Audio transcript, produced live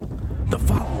The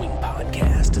following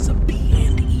podcast is a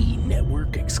B&E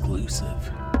Network exclusive.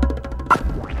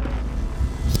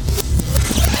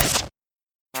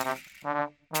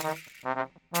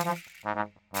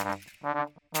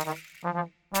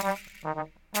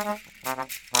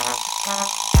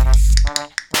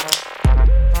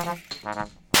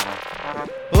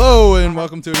 Hello and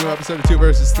welcome to a new episode of 2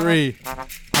 vs. 3.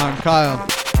 I'm Kyle.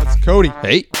 That's Cody.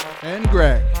 Hey. And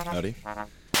Greg. Howdy.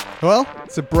 Well,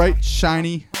 it's a bright,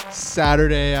 shiny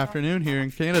Saturday afternoon here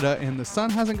in Canada, and the sun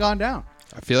hasn't gone down.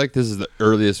 I feel like this is the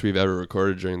earliest we've ever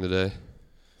recorded during the day.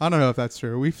 I don't know if that's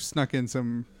true. We've snuck in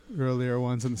some earlier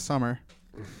ones in the summer.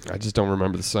 I just don't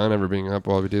remember the sun ever being up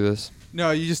while we do this.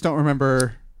 No, you just don't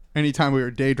remember any time we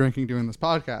were day drinking doing this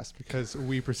podcast because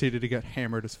we proceeded to get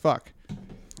hammered as fuck.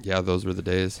 Yeah, those were the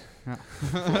days. Yeah.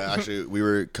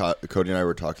 Actually, Cody and I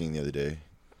were talking the other day.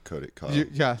 Cody,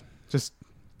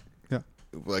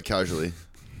 like casually.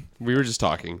 We were just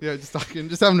talking. Yeah, just talking,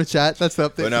 just having a chat. That's the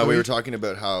update. But no, we were talking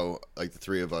about how, like, the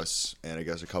three of us and I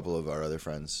guess a couple of our other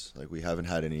friends, like, we haven't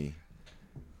had any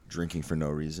drinking for no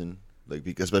reason.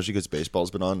 Like, especially because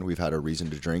baseball's been on, we've had a reason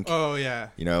to drink. Oh, yeah.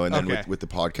 You know, and then with the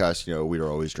podcast, you know, we were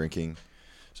always drinking.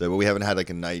 So, but we haven't had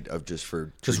like a night of just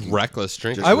reckless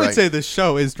drinking. I would say this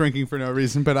show is drinking for no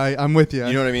reason, but I'm with you.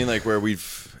 You know what I mean? Like where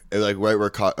right where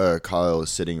Kyle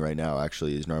is sitting right now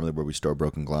actually is normally where we store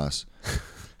broken glass.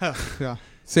 Yeah.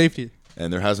 Safety.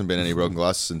 And there hasn't been any broken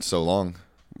glass since so long.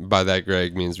 By that,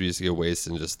 Greg, means we used to get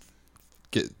wasted and just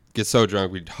get so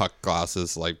drunk we'd huck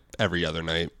glasses like every other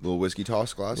night. Little whiskey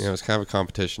toss glass. Yeah, it was kind of a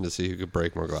competition to see who could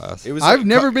break more glass. It was. I've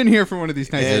never been here for one of these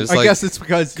nights. I guess it's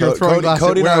because you're throwing glass.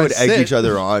 Cody and I would egg sit. each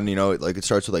other on. You know, like it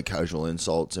starts with like casual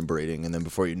insults and berating, and then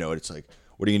before you know it, it's like,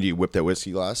 what are you gonna do? You whip that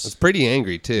whiskey glass? It's pretty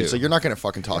angry too. It's like you're not gonna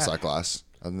fucking toss that glass.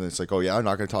 And then it's like, oh yeah, I'm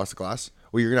not gonna toss the glass.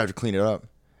 Well, you're gonna have to clean it up.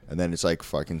 And then it's like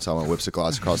fucking someone whips a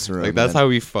glass across the room. Like that's how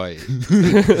we fight.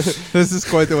 This is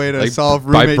quite the way to like, solve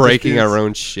roommate by breaking disputes. our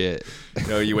own shit. You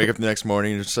know, you wake up the next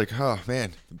morning and you're just like, oh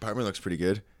man, the apartment looks pretty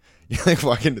good. You like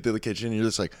walk into the kitchen and you're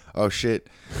just like, oh shit,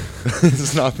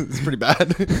 it's pretty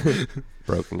bad.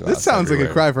 Broken glass. This sounds everywhere.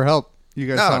 like a cry for help. You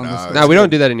guys sound this. No, we don't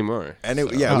do that anymore. And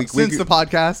Since the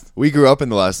podcast, we grew up in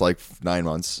the last like 9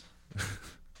 months.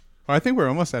 I think we're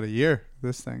almost at a year.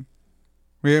 This thing,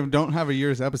 don't have a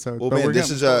year's episode. Well, but man, we're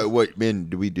this getting is what man?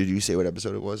 Did you say what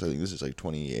episode it was? I think this is like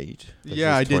 28.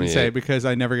 Yeah, I didn't say because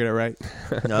I never get it right.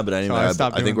 No, but anyway, So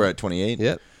I think we're at 28.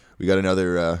 Yep. We got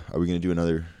another. Are we going to do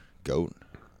another goat?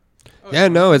 Yeah,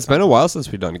 no, it's been a while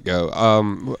since we've done a goat.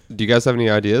 Do you guys have any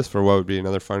ideas for what would be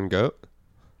another fun goat?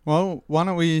 Well, why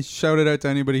don't we shout it out to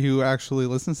anybody who actually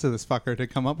listens to this fucker to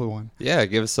come up with one? Yeah,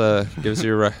 give us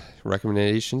your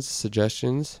recommendations,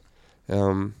 suggestions. I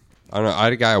don't know. I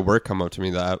had a guy at work come up to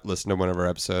me that listened to one of our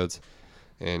episodes,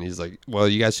 and he's like, "Well,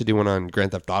 you guys should do one on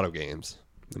Grand Theft Auto games."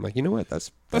 I'm like, you know what? That's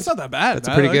not that bad. That's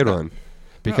a pretty good one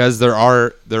because they're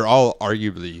all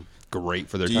arguably great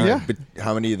for their time. Yeah. But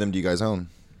how many of them do you guys own?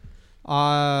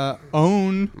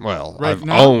 Own. Well, Right I've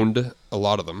now? owned a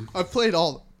lot of them. I've played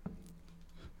all.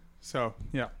 So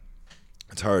yeah.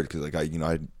 It's hard because like I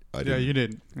didn't, You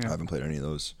didn't. I Yeah. haven't played any of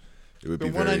those. It would The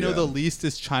be one very, I know the least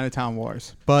is Chinatown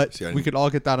Wars, but See, we could all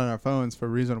get that on our phones for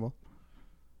reasonable.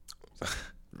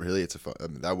 Really, it's a fun. I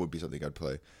mean, that would be something I'd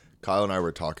play. Kyle and I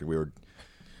were talking.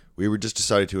 We were just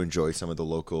decided to enjoy some of the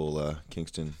local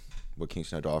Kingston. What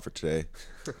Kingston had to offer today.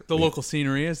 The local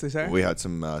scenery, as they say. We had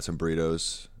some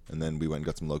burritos, and then we went and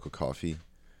got some local coffee.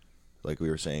 Like we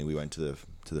were saying, we went to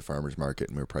the farmers market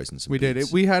and we were pricing some. We did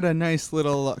it. We had a nice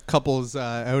little couples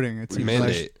outing. It seems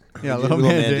Mandate. like. Yeah, a We did little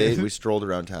mandate. We strolled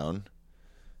around town,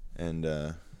 and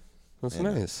That's and,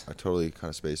 nice. I totally kind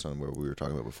of spaced on what we were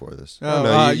talking about before this. Oh,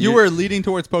 no, you were leading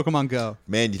towards Pokemon Go.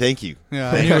 Man, thank you. Yeah,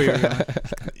 I knew you were going.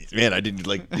 Man, I didn't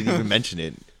even mention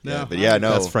it. No. Yeah, but yeah,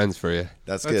 no, That's friends for you.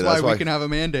 That's That's good. why we can have a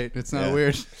mandate. It's not Yeah.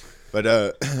 weird. But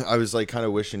I was like kind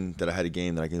of wishing that I had a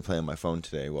game that I can play on my phone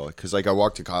today. Well, because like I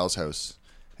walked to Kyle's house,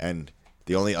 and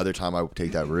the only other time I would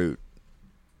take that route,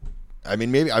 I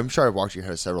mean, maybe I'm sure I've walked your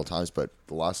house several times, but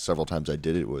the last several times I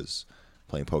did it was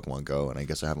playing Pokemon Go, and I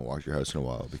guess I haven't walked your house in a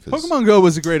while because Pokemon Go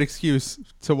was a great excuse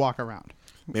to walk around.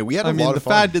 Man, we had a I mean, lot the of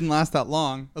fun. fad didn't last that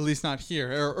long, at least not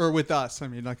here or with us. I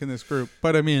mean, like in this group.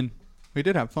 But I mean, we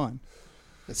did have fun.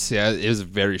 Yeah, it was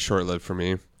very short-lived for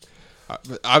me.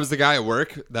 I was the guy at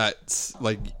work that's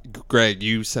like, Greg,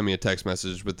 you sent me a text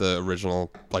message with the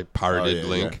original like pirated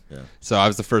link. Yeah. So I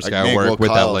was the first Like, guy man, at work well, with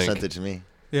Kyle that link. sent it to me.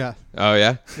 Yeah. Oh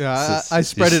yeah, Yeah, So I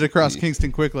spread you- it across you-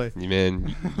 Kingston quickly.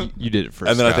 Man, you did it first.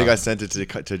 And then I think Kyle. I sent it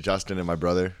to Justin and my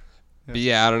brother. But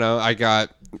yeah, I don't know. I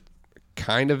got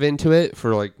kind of into it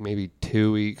for like maybe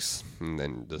 2 weeks, and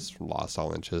then just lost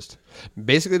all interest.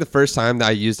 Basically, the first time that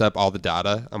I used up all the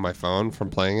data on my phone from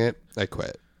playing it, I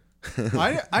quit.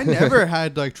 I never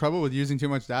had like trouble with using too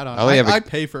much data. I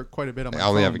pay for quite a bit on my phone. I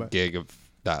only have a gig of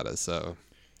data, so.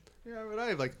 Yeah,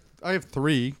 but I have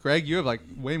 3. Greg, you have like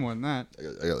way more than that.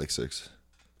 I got like 6.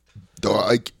 Though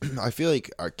I feel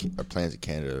like our plans in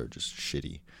Canada are just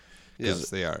shitty. Yes,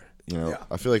 they are. You know,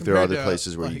 I feel like there are other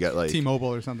places where you get like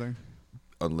T-Mobile or something.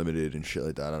 Unlimited and shit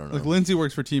like that. I don't know. Like Lindsay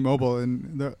works for T-Mobile,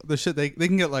 and the shit they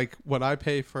can get like what I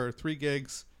pay for 3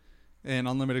 gigs and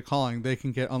unlimited calling. They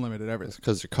can get unlimited everything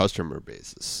because their customer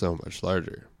base is so much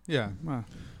larger. Yeah, well,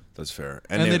 that's fair.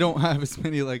 And they don't have as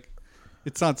many like.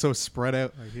 It's not so spread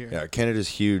out like here. Yeah, Canada's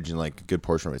huge and like a good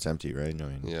portion of it's empty, right? I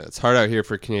mean, yeah, it's hard out here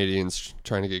for Canadians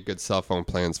trying to get good cell phone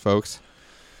plans, folks.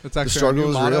 That's actually our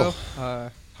new motto.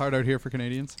 Hard out here for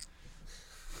Canadians.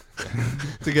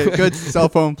 To get good cell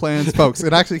phone plans, folks.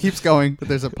 It actually keeps going, but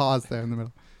there's a pause there in the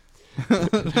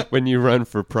middle. When you run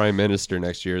for prime minister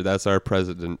next year, that's our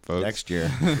president, folks. Next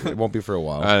year. It won't be for a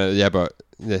while. Yeah, but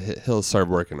he'll start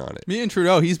working on it. Me and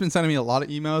Trudeau, he's been sending me a lot of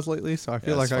emails lately, so I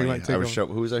feel like I might take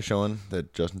who was I showing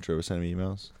that Justin Trudeau was sending me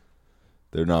emails?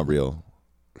 They're not real.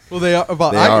 Well, they are.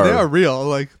 But they are real.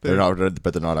 Like they're not,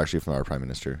 but they're not actually from our prime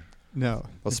minister. No.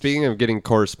 Well, speaking of getting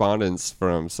correspondence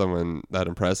from someone that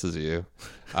impresses you,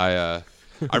 I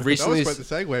recently that was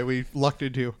quite the segue we lucked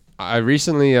into. I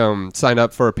recently signed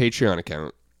up for a Patreon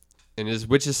account,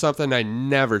 which is something I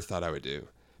never thought I would do,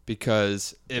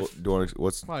 because if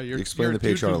explain the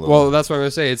Patreon a little. Well, that's what I'm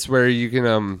gonna say. It's where you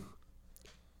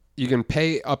can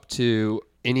pay up to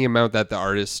any amount that the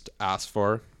artist asks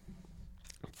for.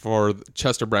 For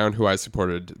Chester Brown, who I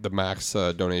supported, the max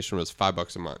donation was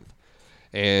 $5 a month.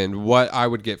 And what I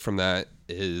would get from that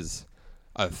is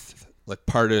like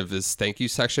part of his thank you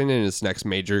section in his next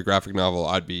major graphic novel.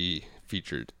 I'd be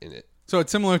featured in it. So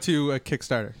it's similar to a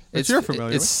Kickstarter. You're familiar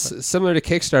with. It's similar to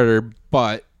Kickstarter,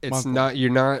 but it's not.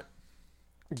 You're not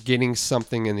getting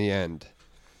something in the end.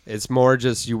 It's more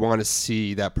just you want to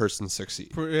see that person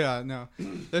succeed. Yeah, no.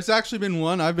 There's actually been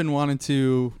one I've been wanting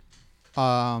to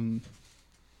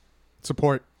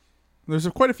support. There's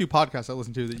quite a few podcasts I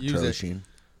listen to that use Charlie it. Sheen.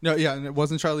 No, yeah, and it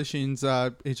wasn't Charlie Sheen's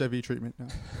HIV treatment.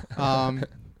 No.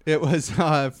 It was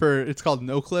it's called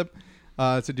No Clip.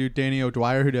 It's a dude, Danny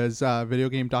O'Dwyer, who does video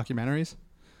game documentaries.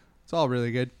 It's all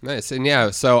really good. Nice. And yeah,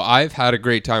 so I've had a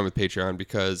great time with Patreon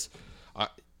because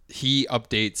he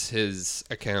updates his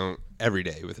account every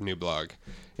day with a new blog.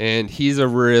 And he's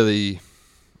the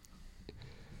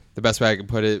best way I can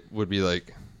put it would be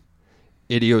like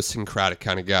idiosyncratic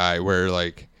kind of guy where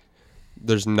like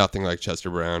there's nothing like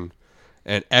Chester Brown.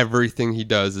 And everything he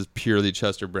does is purely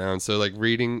Chester Brown. So like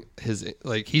reading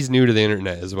he's new to the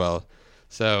internet as well.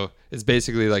 So it's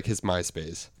basically like his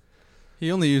MySpace.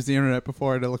 He only used the internet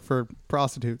before to look for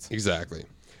prostitutes. Exactly.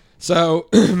 So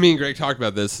me and Greg talked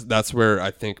about this. That's where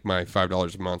I think my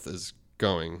 $5 a month is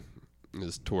going,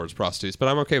 is towards prostitutes. But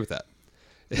I'm okay with that.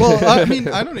 Well, I mean,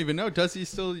 I don't even know. Does he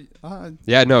still?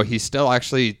 Yeah, no, he still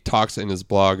actually talks in his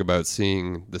blog about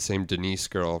seeing the same Denise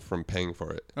girl from paying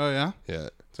for it. Oh, yeah? Yeah.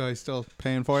 So he's still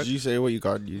paying for it? Did you say what you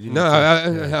got? No,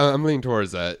 I'm leaning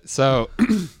towards that. So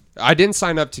I didn't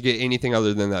sign up to get anything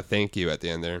other than that thank you at the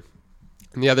end there.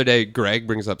 And the other day, Greg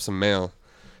brings up some mail,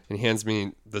 and he hands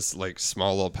me this like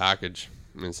small little package,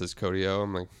 and it says Cody O.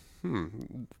 I'm like,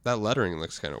 that lettering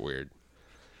looks kind of weird.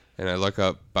 And I look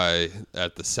up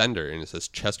at the sender, and it says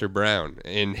Chester Brown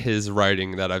in his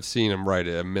writing that I've seen him write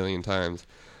it a million times.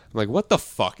 I'm like, what the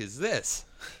fuck is this?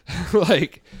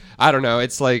 Like, I don't know.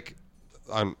 It's like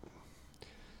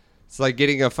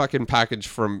getting a fucking package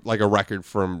from like a record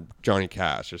from Johnny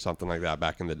Cash or something like that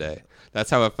back in the day. That's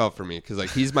how it felt for me because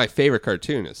like he's my favorite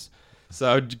cartoonist.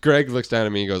 So Greg looks down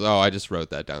at me and goes, "Oh, I just wrote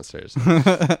that downstairs."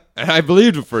 And I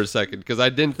believed him for a second because I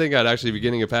didn't think I'd actually be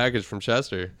getting a package from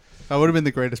Chester. That would have been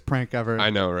the greatest prank ever. I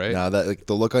know, right? Now that like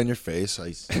the look on your face,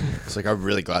 it's like I'm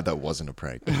really glad that wasn't a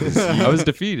prank. I was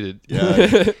defeated.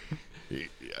 Yeah.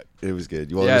 It was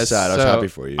good. Well, it was sad. I was happy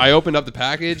for you. I opened up the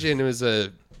package and it was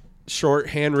a short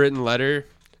handwritten letter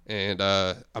and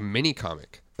a mini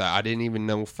comic that I didn't even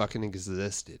know fucking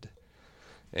existed.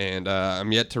 And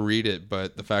I'm yet to read it,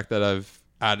 but the fact that I've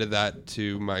added that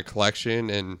to my collection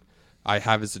and I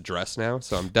have his address now,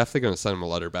 so I'm definitely going to send him a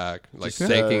letter back, like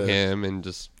thanking him and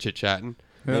just chit-chatting.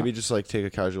 Yeah. Maybe just like take a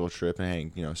casual trip and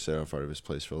hang, sit in front of his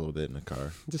place for a little bit in the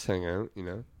car. Just hang out,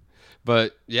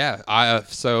 But yeah,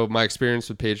 so my experience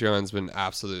with Patreon's been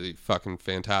absolutely fucking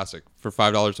fantastic. For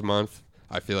 $5 a month,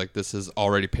 I feel like this has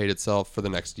already paid itself for the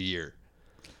next year.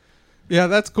 Yeah,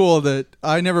 that's cool. That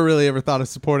I never really ever thought of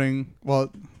supporting.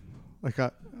 Well, like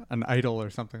an idol or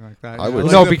something like that. I You know? would-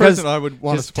 Like No, the because person I would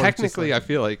want to support. is just technically, like- I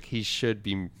feel like he should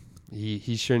be.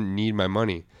 He shouldn't need my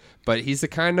money, but he's the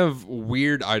kind of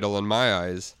weird idol in my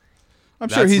eyes. I'm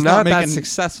sure that's he's not not that making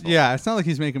successful. Yeah, it's not like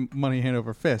he's making money hand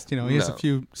over fist. You know, he has a No.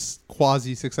 few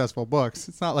quasi successful books.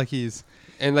 It's not like he's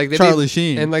And like Charlie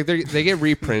Sheen. and like they get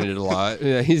reprinted a lot.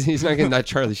 Yeah, he's not getting that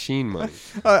Charlie Sheen money.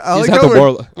 I He's like had how the we're,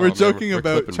 moral- we're Oh, man, joking we're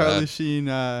about clipping Charlie that. Sheen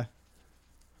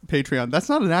Patreon. That's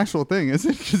not an actual thing, is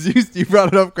it? Because you brought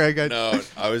it up, Greg. No,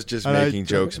 I was just And I- making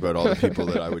jokes about all the people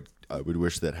that I would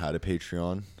wish that had a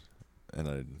Patreon,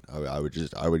 and I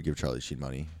would give Charlie Sheen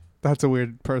money. That's a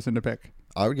weird person to pick.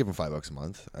 I would give him $5 a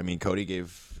month. I mean, Cody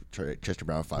gave Chester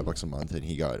Brown $5 a month, and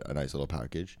he got a nice little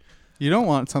package. You don't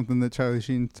want something that Charlie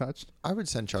Sheen touched. I would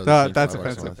send Charlie Sheen That's $5 a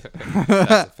offensive. month.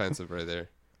 That's offensive right there.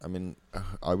 I mean,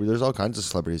 there's all kinds of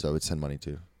celebrities I would send money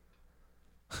to.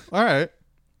 All right.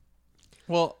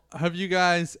 Well, have you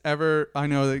guys ever? I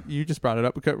know that you just brought it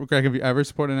up, Greg. Have you ever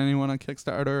supported anyone on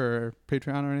Kickstarter or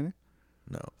Patreon or anything?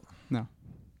 No.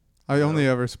 I only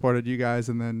ever supported you guys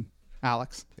and then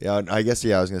Alex. Yeah, I guess.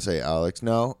 Yeah, I was gonna say Alex.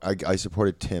 No, I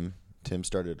supported Tim. Tim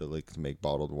started to make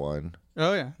bottled wine.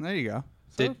 Oh yeah, there you go.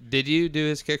 So, Did you do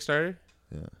his Kickstarter?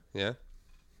 Yeah. Yeah.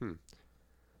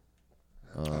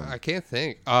 I can't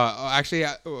think. Actually,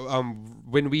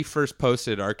 when we first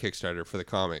posted our Kickstarter for the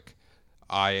comic,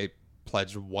 I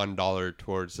pledged $1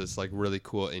 towards this like really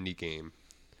cool indie game.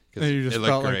 'Cause you just it looked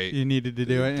felt great. like you needed to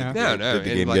do it. Yeah. No, Did the and,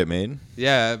 game like, get made?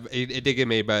 Yeah, it did get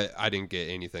made, but I didn't get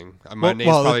anything. My name's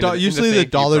Well, probably usually the thank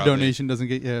you, dollar probably. donation doesn't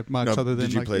get you much No, other than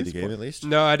did you like play you the game support. at least?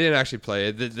 No, I didn't actually play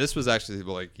it. This was actually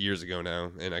like years ago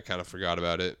now, and I kind of forgot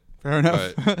about it. Fair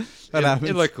enough. But that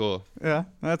happens. It looked cool. Yeah,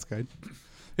 that's good.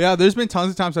 Yeah, there's been tons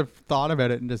of times I've thought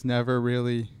about it and just never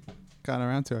really gotten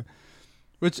around to it.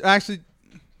 Which actually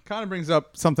kind of brings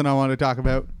up something I want to talk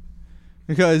about.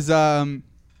 Because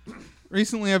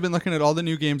recently I've been looking at all the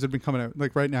new games that have been coming out.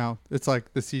 Like right now, it's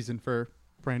like the season for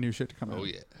brand new shit to come out. Oh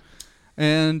yeah.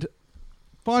 And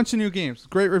bunch of new games.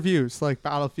 Great reviews like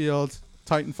Battlefield,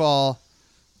 Titanfall.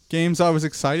 Games I was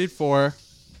excited for.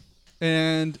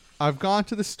 And I've gone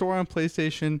to the store on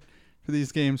PlayStation for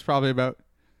these games probably about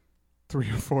 3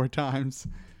 or 4 times.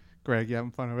 Greg, you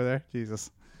having fun over there?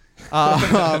 Jesus.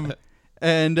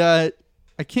 And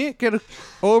I can't get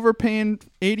overpaying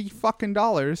 $80 fucking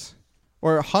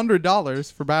or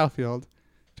 $100 for Battlefield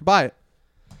to buy it.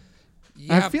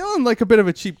 Yeah, I'm feeling like a bit of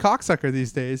a cheap cocksucker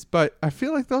these days, but I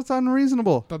feel like that's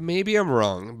unreasonable. but maybe I'm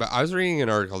wrong. But I was reading an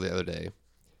article the other day,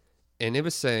 and it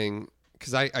was saying,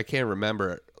 because I can't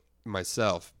remember it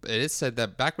myself, but it said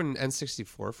that back when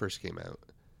N64 first came out,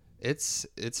 its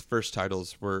first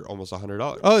titles were almost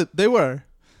 $100. Oh, they were.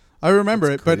 I remember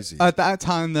That's it, but crazy. at that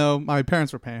time, though, my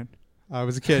parents were paying. I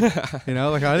was a kid, you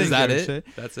know, like I didn't Is that give a it? shit.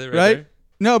 That's it, Right? there?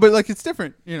 No, but like it's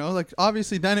different, you know. Like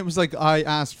obviously, then it was like I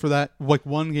asked for that like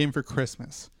one game for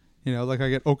Christmas, you know, like I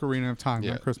get Ocarina of Time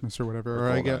Yeah. on Christmas or whatever, Or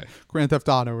or I get GoldenEye. Grand Theft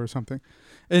Auto or something,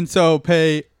 and so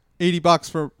pay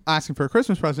 $80 for asking for a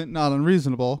Christmas present, not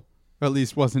unreasonable. Or at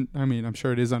least wasn't. I mean, I'm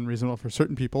sure it is unreasonable for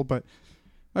certain people, but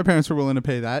my parents were willing to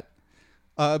pay that.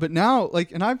 But now,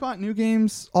 like, and I've bought new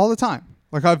games all the time.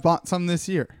 Like I've bought some this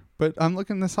year. But I'm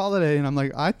looking this holiday and I'm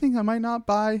like, I think I might not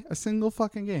buy a single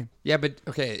fucking game. Yeah, but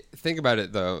okay, think about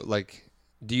it though. Like,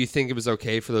 do you think it was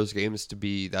okay for those games to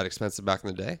be that expensive back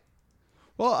in the day?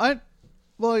 Well,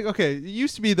 like, okay, it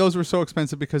used to be those were so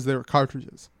expensive because they were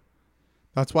cartridges.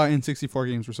 That's why N64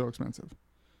 games were so expensive.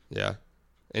 Yeah.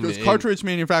 Because cartridge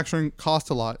manufacturing cost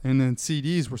a lot, and then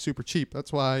CDs were super cheap.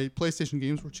 That's why PlayStation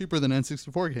games were cheaper than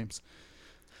N64 games.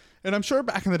 And I'm sure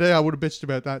back in the day I would have bitched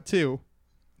about that too.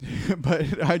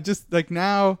 But I just like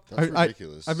now That's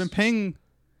ridiculous. I've been paying,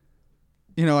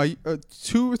 you know,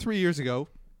 2 or 3 years ago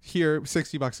here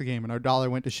 $60 a game, and our dollar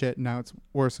went to shit, and now it's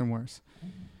worse and worse.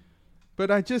 But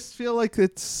I just feel like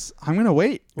I'm gonna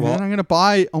wait. Well- Man. I'm gonna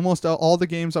buy almost all the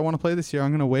games I want to play this year.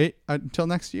 I'm gonna wait until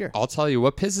next year. I'll tell you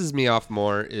what pisses me off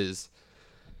more is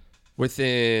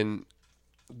within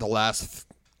the last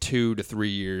 2 to 3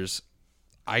 years,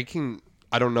 I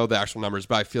don't know the actual numbers,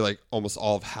 but I feel like almost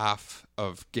half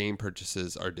of game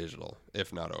purchases are digital,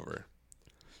 if not over.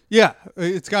 Yeah,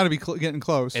 it's got to be getting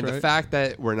close. And right? the fact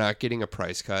that we're not getting a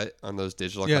price cut on those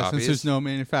digital yeah, copies, since there's no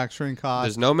manufacturing cost,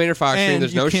 there's no manufacturing, and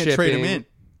there's you no can't shipping. trade them in.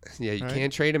 Yeah, you right?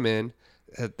 can't trade them in.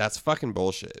 That's fucking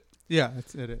bullshit. Yeah,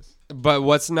 it is. But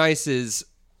what's nice is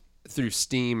through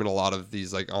Steam and a lot of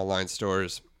these like online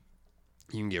stores,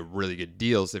 you can get really good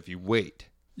deals if you wait.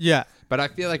 Yeah. But I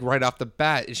feel like right off the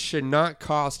bat, it should not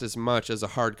cost as much as a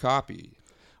hard copy.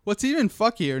 What's even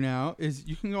fuckier now is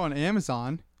you can go on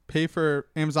Amazon, pay for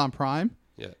Amazon Prime,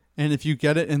 Yeah. and if you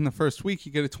get it in the first week,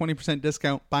 you get a 20%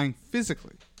 discount buying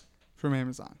physically from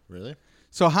Amazon. Really?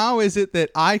 So how is it that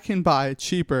I can buy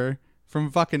cheaper from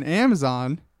fucking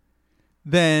Amazon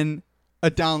than a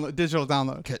digital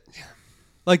download?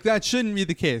 Like that shouldn't be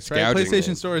the case, right? Gouging, PlayStation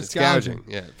man. Store is It's gouging.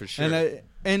 Yeah, for sure.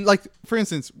 And like for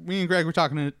instance, me and Greg were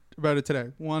talking about it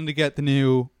today. We wanted to get the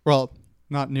new, well,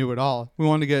 not new at all. We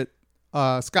wanted to get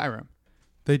Skyrim.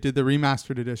 They did the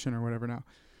remastered edition or whatever now.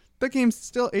 That game's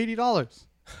still $80.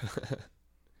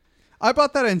 I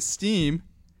bought that on Steam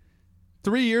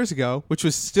 3 years ago, which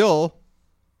was still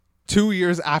 2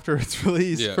 years after its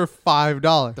release for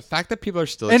 $5. The fact that people are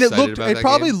still And excited about it that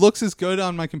probably game, looks as good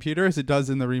on my computer as it does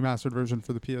in the remastered version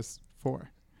for the PS4.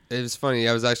 it was funny.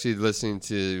 I was actually listening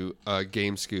to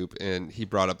Game Scoop, and he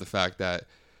brought up the fact that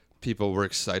people were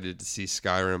excited to see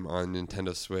Skyrim on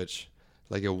Nintendo Switch.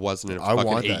 Like it wasn't a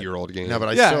fucking 8-year-old game. No, but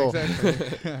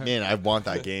Exactly. man, I want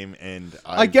that game, and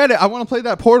I get it. I want to play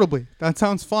that portably. That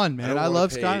sounds fun, man. I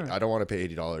love Skyrim. I don't want to pay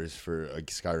 $80 for a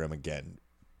Skyrim again,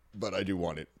 but I do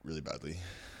want it really badly.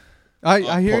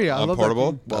 I hear you. I love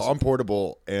portable. that game. Well, on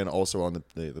portable and also on the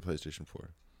PlayStation 4.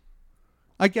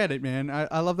 I get it, man.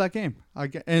 I love that game.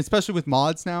 And especially with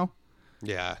mods now.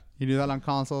 Yeah. You do that on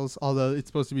consoles, although it's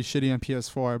supposed to be shitty on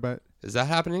PS4. But Is that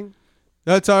happening?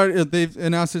 that's already, they've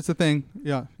announced it's a thing.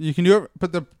 Yeah, you can do it,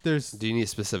 but there's Do you need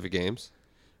specific games?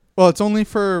 well, it's only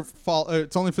for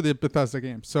it's only for the Bethesda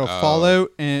games. So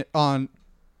Fallout and on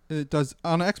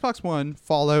Xbox One,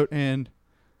 Fallout and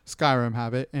Skyrim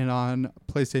have it, and on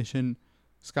PlayStation,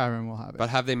 Skyrim will have it.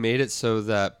 But have they made it so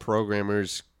that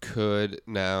programmers could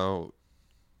now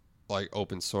like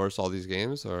open source all these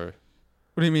games, or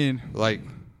What do you mean? like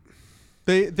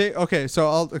They okay, so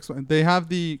I'll explain. They have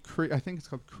the I think it's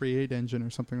called Create Engine or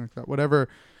something like that. Whatever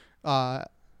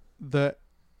the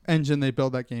engine they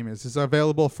build that game is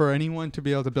available for anyone to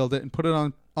be able to build it and put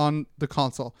it on the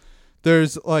console.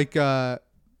 There's like a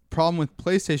problem with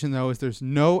PlayStation though is there's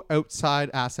no outside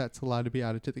assets allowed to be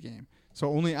added to the game. So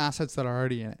only assets that are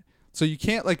already in it. So you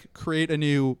can't like create a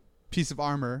new piece of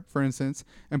armor, for instance,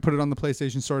 and put it on the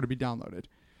PlayStation Store to be downloaded.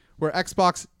 Where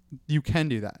Xbox, you can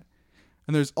do that.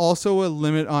 And there's also a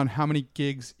limit on how many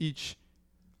gigs each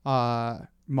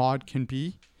mod can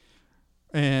be.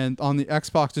 And on the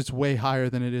Xbox, it's way higher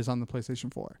than it is on the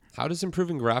PlayStation 4. how does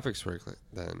improving graphics work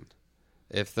then,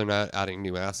 if they're not adding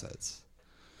new assets?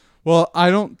 Well, I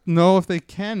don't know if they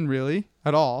can really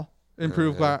at all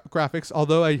improve graphics,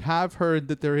 although I have heard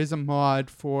that there is a mod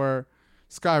for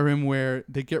Skyrim where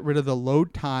they get rid of the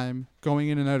load time going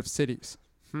in and out of cities.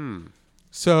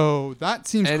 So that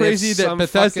seems And crazy if that some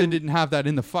Bethesda fucking- didn't have that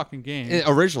in the fucking game.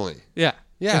 Originally. Yeah.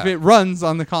 Yeah. If it runs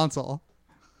on the console.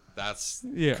 That's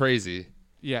Yeah. crazy.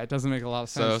 Yeah, it doesn't make a lot of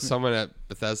sense. So to me. someone at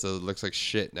Bethesda looks like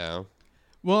shit now.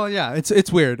 Well, yeah,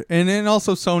 it's weird. And then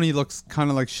also Sony looks kind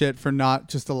of like shit for not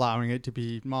just allowing it to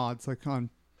be mods like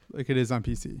it is on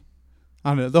PC.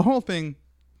 I don't know. The whole thing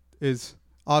is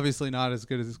obviously not as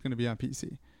good as it's going to be on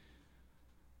PC.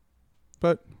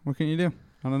 But what can you do?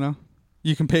 I don't know.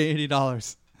 You can pay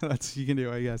 $80. That's what you can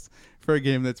do, I guess, for a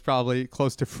game that's probably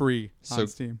close to free on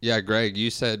Steam. Yeah, Greg, you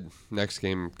said next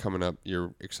game coming up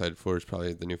you're excited for is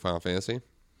probably the new Final Fantasy.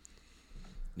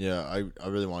 Yeah, I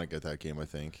really want to get that game. I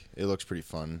think it looks pretty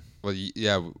fun. Well,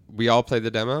 yeah, we all played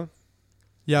the demo.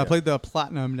 Yeah, I played the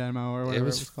Platinum demo or whatever It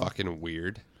was called. fucking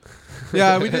weird.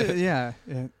 Yeah, we did. Yeah.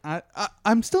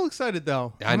 I'm still excited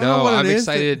though. I don't know what I'm it is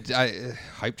excited.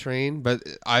 Hype train, but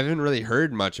I haven't really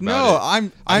heard much about No,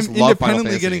 it. I'm just love Final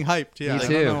independently Fantasy. getting hyped. Yeah, Me I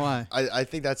too. don't know why. I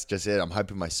think that's just it. I'm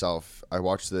hyping myself. I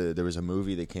watched there was a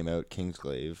movie that came out,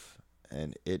 Kingsglaive,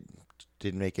 and it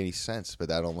didn't make any sense, but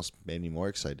that almost made me more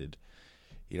excited.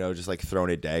 You know, just like throwing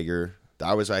a dagger.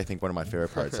 That was, I think, one of my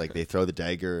favorite parts. Like they throw the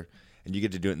dagger, and you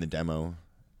get to do it in the demo,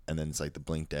 and then it's like the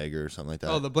blink dagger or something like that.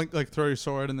 Oh, the blink, like throw your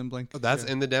sword and then blink. Oh, that's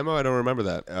in the demo. I don't remember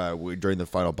that. During the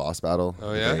final boss battle. Oh,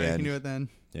 at the yeah? very Yeah, you end. can do it then.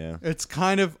 Yeah. It's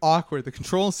kind of awkward. The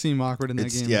controls seem awkward in that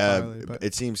It's game. yeah. entirely, but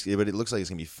It seems, but it looks like it's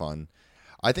gonna be fun.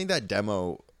 I think that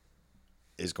demo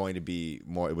is going to be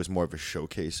more. It was more of a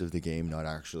showcase of the game, not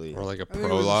actually. Or like a I think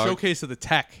it was a prologue. showcase of the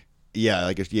tech. Yeah,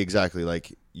 like yeah, exactly.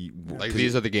 Like Like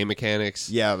these are the game mechanics.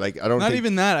 Yeah, like I don't Not think,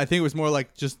 even that. I think it was more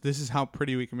like just this is how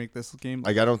pretty we can make this game.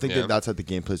 like I don't think Yeah. that that's what the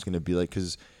gameplay is going to be like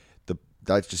because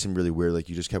that just seemed really weird. Like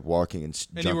you just kept walking and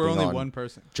and jumping you were only on one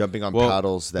person. jumping on Well,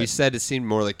 paddles. You That said it seemed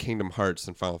more like Kingdom Hearts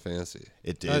than Final Fantasy.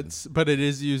 it did. But it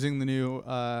is using the new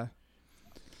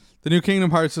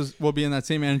Kingdom Hearts will be in that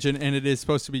same engine, and it is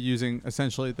supposed to be using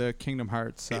essentially the Kingdom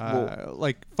Hearts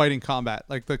like fighting combat,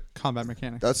 like the combat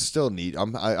mechanics. That's still neat.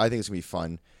 I think it's gonna be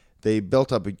fun. They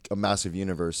built up a massive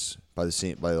universe by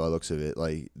the looks of it.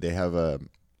 Like they have a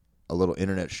little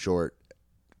internet short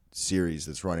series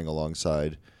that's running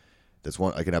alongside, that's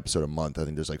one like an episode a month. I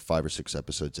think there's like 5 or 6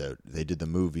 episodes out. They did the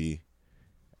movie,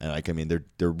 and like I mean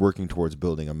they're working towards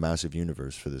building a massive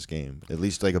universe for this game. At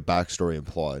least like a backstory and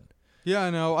plot. Yeah, I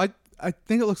know. I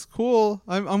think it looks cool.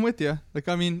 I'm with you. Like,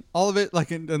 I mean, all of it. Like,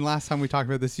 and last time we talked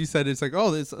about this, you said it's like,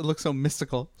 oh, it looks so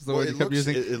mystical. Is the word you kept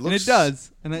using, and it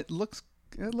does, and it looks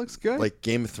good. Like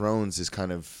Game of Thrones is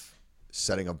kind of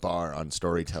setting a bar on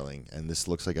storytelling, and this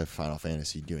looks like a Final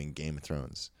Fantasy doing Game of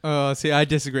Thrones. See, I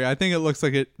disagree. I think it looks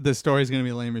like the story's gonna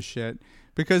be lame as shit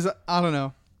because I don't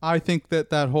know. I think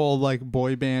that whole like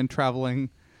boy band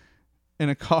traveling in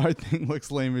a car thing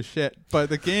looks lame as shit, but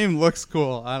the game looks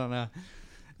cool. I don't know.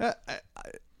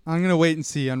 I'm gonna wait and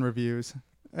see on reviews,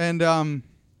 and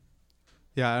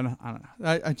yeah, I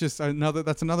don't know.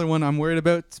 That's another one I'm worried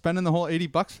about spending the whole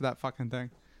 $80 for that fucking thing.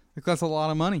 Like that's a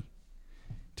lot of money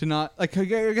to not like. I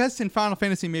guess in Final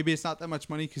Fantasy maybe it's not that much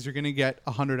money because you're gonna get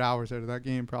 100 hours out of that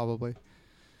game probably.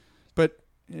 But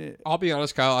I'll be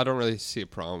honest, Kyle. I don't really see a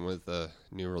problem with the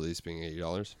new release being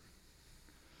 $80.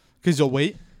 Because you'll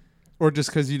wait, or just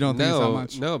because you don't think it's that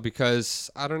much? No, because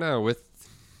I don't know with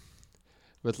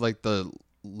like the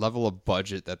level of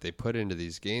budget that they put into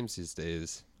these games these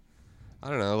days. I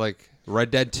don't know, like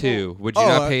Red Dead 2. Would you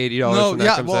not pay $80 when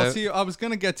that comes out? See, I was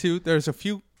gonna get to. There's a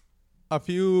few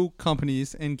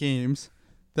companies and games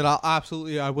that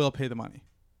I will pay the money.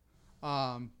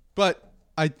 But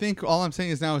I think all I'm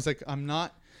saying is now is like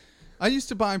I used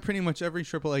to buy pretty much every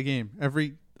AAA game.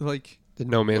 Did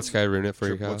No Man's Sky ruin it for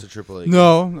you, Kyle? What's a AAA game?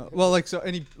 No. Well, like so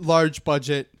any large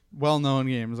budget, well-known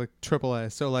games like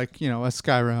AAA. So like a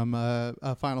Skyrim,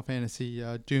 a Final Fantasy,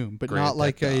 Doom, but Grand not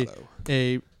like Theft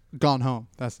a Gone Home.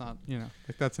 That's not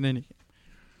like that's an indie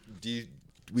game.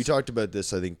 We talked about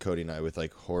this, I think, Cody and I, with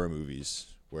like horror movies,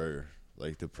 where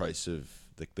like the price of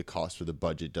the cost for the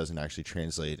budget doesn't actually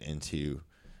translate into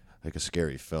like a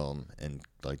scary film. And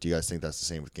like, do you guys think that's the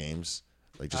same with games?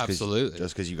 Like just Absolutely.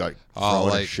 Just because you got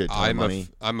thrown a shit ton of money.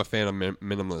 I'm a fan of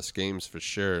minimalist games for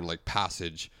sure, and like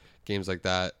Passage games like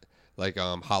that, like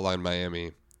Hotline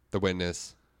Miami, The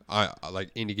Witness. I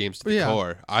like indie games to the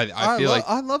core. I feel like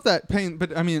I love that pain,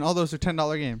 but I mean all those are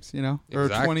 $10 games, or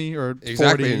 20 or 40.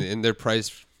 Exactly, and they're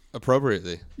priced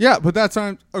appropriately. Yeah, but that's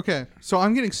okay. So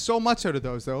I'm getting so much out of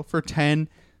those though for 10,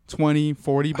 20,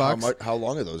 $40. How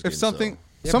long are those games?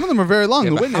 Some of them are very long.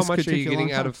 The but Witness how much could are you take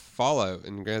getting out of Fallout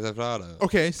and Grand Theft Auto?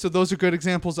 Okay, so those are good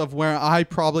examples of where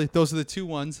those are the two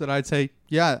ones that I'd say,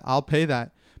 yeah, I'll pay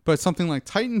that. But something like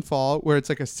Titanfall, where it's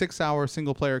like a 6-hour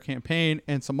single player campaign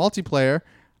and some multiplayer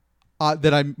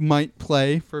that I might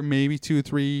play for maybe 2,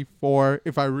 3, 4,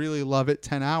 if I really love it,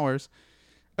 10 hours.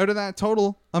 Out of that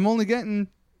total, I'm only getting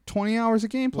 20 hours of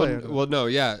gameplay. Well, no,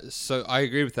 yeah. So I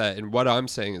agree with that. And what I'm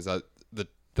saying is that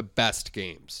the best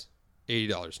games,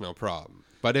 $80, no problem.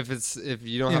 But if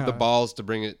you don't have the balls to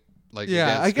bring it, like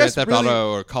I guess Grand Theft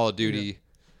Auto or Call of Duty. Yeah.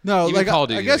 No, even like Call of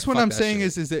Duty, I guess like, what I'm that saying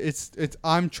shit. is that it's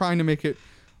I'm trying to make it.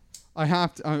 I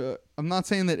have to. I'm not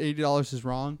saying that $80 is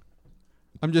wrong.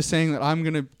 I'm just saying that I'm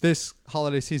gonna this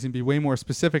holiday season be way more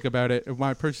specific about it of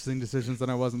my purchasing decisions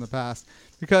than I was in the past,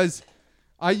 because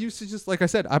I used to just, like I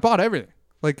said, I bought everything,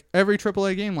 like every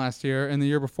AAA game last year and the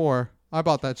year before. I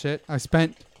bought that shit. I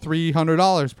spent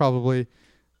 $300 probably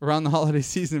around the holiday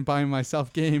season buying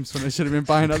myself games when I should have been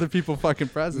buying other people fucking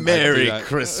presents. Merry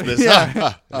Christmas.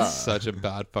 Yeah. It's such a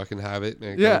bad fucking habit,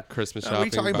 man. Yeah. Christmas What are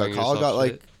you shopping. talking about? Kyle got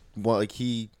shit.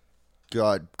 he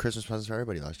got Christmas presents for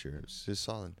everybody last year. It was just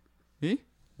solid. Me?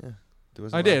 Yeah.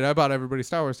 I did. I bought everybody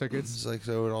Star Wars tickets. It's like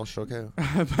so it all shook out.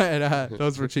 But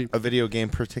those were cheap. A video game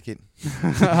per ticket.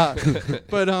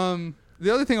 But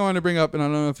the other thing I wanted to bring up, and I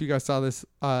don't know if you guys saw this,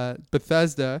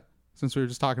 Bethesda, since we were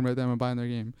just talking about them and buying their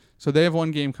game. So they have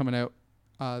one game coming out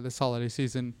this holiday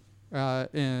season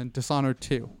in Dishonored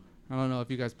 2. I don't know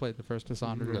if you guys played the first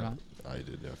Dishonored or not. I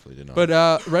definitely did not.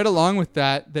 But right along with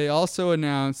that, they also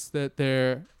announced that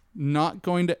they're not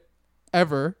going to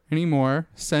ever anymore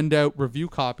send out review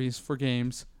copies for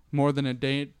games more than a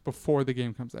day before the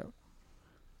game comes out.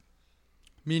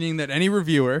 Meaning that any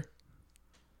reviewer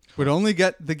would only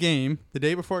get the game the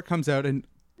day before it comes out, and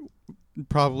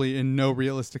probably in no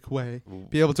realistic way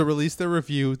be able to release their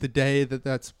review the day that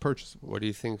that's purchasable. What do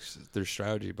you think's their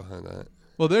strategy behind that?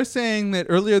 Well, they're saying that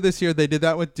earlier this year they did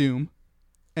that with Doom,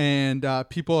 and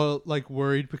people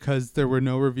worried because there were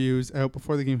no reviews out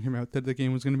before the game came out that the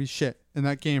game was going to be shit, and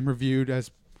that game reviewed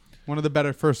as one of the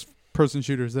better first-person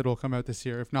shooters that will come out this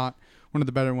year, if not one of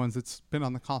the better ones that's been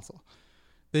on the console.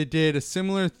 They did a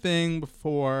similar thing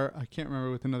before, I can't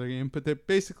remember with another game, but they're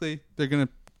going to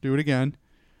do it again,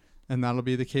 and that'll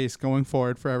be the case going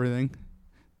forward for everything.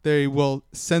 They will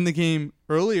send the game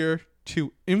earlier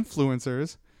to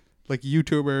influencers, like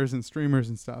YouTubers and streamers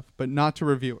and stuff, but not to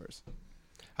reviewers.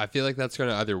 I feel like that's going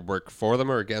to either work for them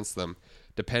or against them,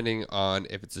 depending on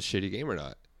if it's a shitty game or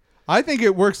not. I think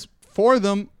it works for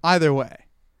them either way.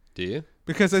 Do you?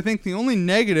 Because I think the only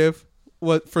negative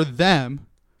for them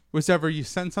was ever you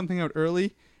send something out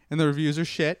early and the reviews are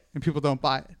shit and people don't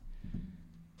buy it.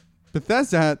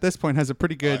 Bethesda at this point has a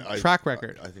pretty good track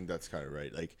record. I think that's kind of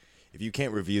right. Like, if you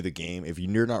can't review the game, if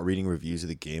you're not reading reviews of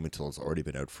the game until it's already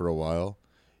been out for a while,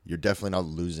 you're definitely not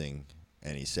losing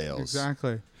any sales.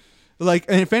 Exactly. Like,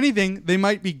 and if anything, they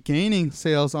might be gaining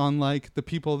sales on like the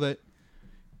people that,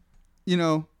 you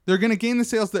know, they're going to gain the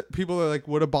sales that people are like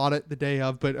would have bought it the day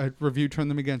of, but a review turned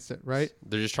them against it, right?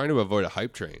 They're just trying to avoid a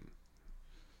hype train.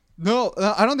 No,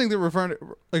 I don't think they're referring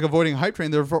to, like avoiding a hype train.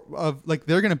 They're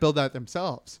they're going to build that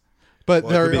themselves. But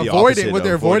Well, it could they're be the avoiding opposite what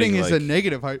they're of avoiding avoiding, is like- a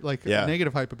negative hype, like Yeah. a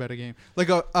negative hype about a game, like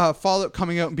a Fallout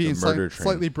coming out and being murder train.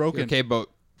 slightly broken. Okay, but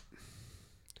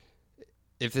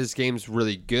if this game's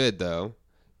really good, though,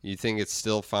 you think it's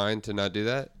still fine to not do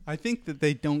that? I think that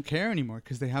they don't care anymore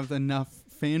because they have enough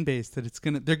fan base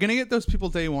that they're gonna get those people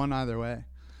day one either way.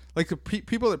 Like the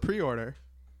people that pre-order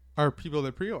are people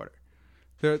that pre-order.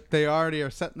 They already are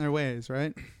set in their ways,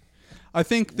 right? I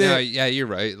think that Yeah, you're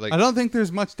right. Like, I don't think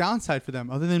there's much downside for them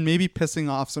other than maybe pissing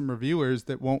off some reviewers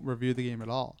that won't review the game at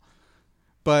all.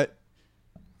 But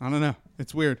I don't know.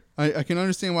 It's weird. I can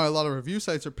understand why a lot of review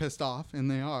sites are pissed off, and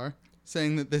they are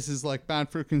saying that this is like bad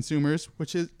for consumers,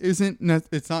 which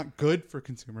it's not good for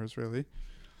consumers really.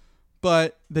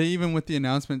 But they even with the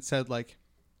announcement said like,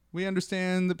 we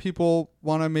understand that people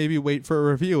want to maybe wait for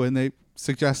a review, and they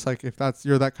suggest like if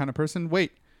you're that kind of person,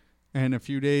 wait, and a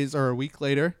few days or a week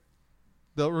later,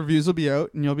 the reviews will be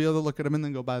out, and you'll be able to look at them and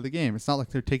then go buy the game. It's not like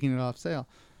they're taking it off sale.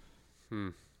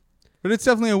 But it's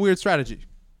definitely a weird strategy,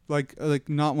 like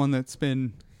not one that's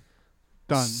been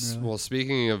done. Really. Well,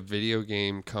 speaking of video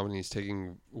game companies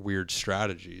taking weird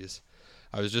strategies,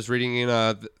 I was just reading in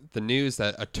the news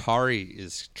that Atari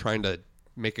is trying to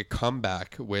make a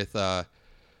comeback with a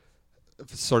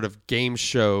sort of game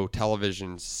show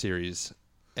television series.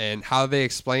 And how they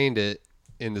explained it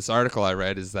in this article I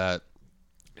read is that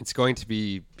it's going to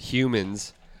be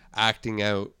humans acting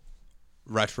out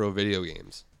retro video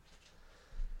games.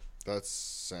 That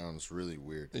sounds really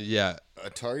weird. Yeah.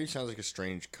 Atari sounds like a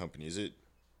strange company.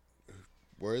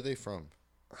 Where are they from?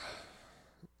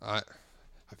 I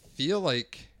feel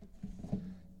like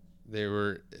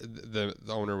the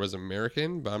owner was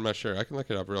American, but I'm not sure. I can look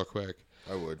it up real quick.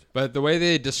 I would. But the way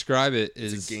they describe it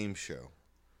is It's a game show.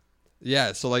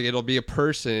 Yeah, so like it'll be a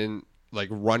person like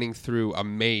running through a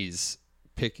maze,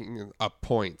 picking up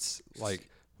points, like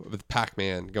with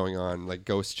Pac-Man going on, like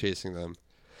ghosts chasing them.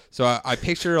 So I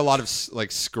picture a lot of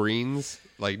like screens,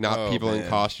 like not Oh, people in man.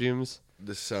 costumes.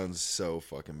 This sounds so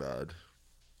fucking bad.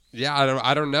 Yeah,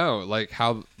 I don't know like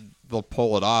how they'll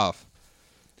pull it off.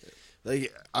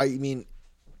 Like, I mean,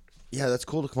 yeah, that's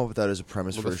cool to come up with that as a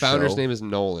premise Well, for the a founder's show. name is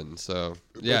Nolan, so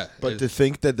yeah. But to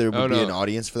think that there would be no. an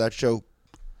audience for that show,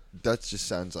 that just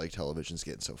sounds like television's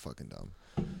getting so fucking dumb.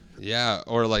 Yeah,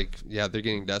 or like they're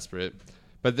getting desperate.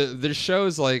 But there's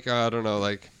shows like I don't know,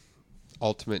 like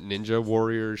Ultimate Ninja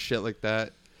Warrior shit like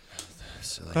that.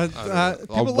 So, like, But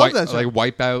people Or love that show. like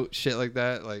Wipeout shit like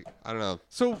that. Like I don't know.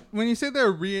 So when you say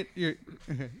they're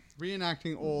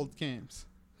reenacting old games,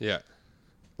 Yeah.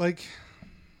 like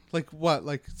what?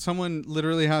 Like someone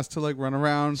literally has to like run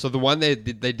around. So the one they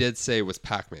did say was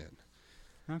Pac-Man.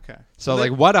 Okay. So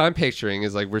like what I'm picturing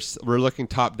is like we're looking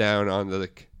top down on the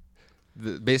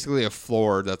basically a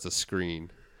floor that's a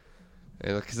screen.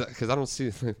 And because I don't see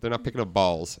they're not picking up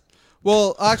balls.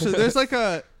 Well, actually, there's like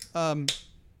a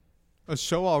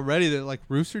show already that like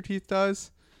Rooster Teeth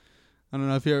does. I don't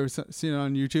know if you ever seen it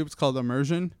on YouTube. It's called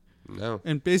Immersion, No.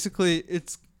 and basically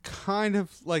it's kind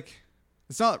of like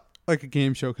it's not like a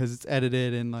game show because it's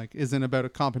edited and like isn't about a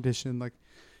competition. Like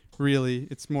really,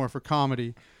 it's more for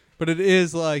comedy, but it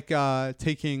is like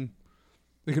taking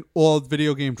like an old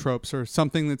video game tropes or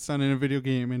something that's done in a video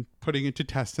game and putting it to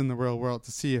test in the real world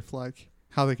to see if like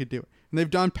how they could do it. And they've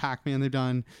done Pac-Man, they've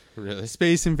done Really?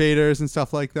 Space Invaders and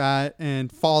stuff like that, and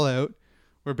Fallout,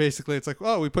 where basically it's like,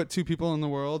 oh, we put two people in the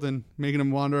world and making them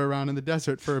wander around in the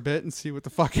desert for a bit and see what the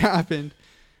fuck happened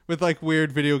with like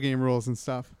weird video game rules and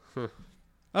stuff.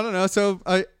 I don't know. So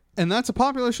and that's a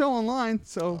popular show online.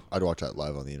 So I'd watch that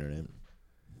live on the internet.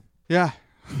 yeah,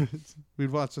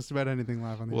 we'd watch just about anything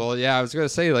live on the Well, yeah, I was gonna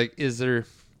say like, is there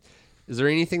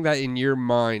anything that in your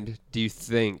mind do you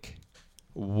think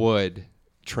would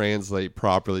translate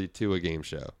properly to a game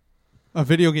show? a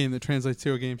video game that translates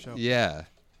to a game show. Yeah.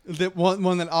 That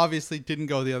one that obviously didn't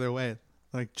go the other way,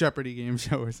 like Jeopardy game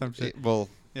show or some shit. Well,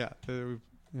 Yeah,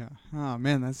 Yeah. Oh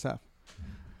man, that's tough.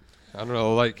 I don't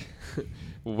know. Like,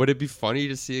 would it be funny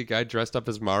to see a guy dressed up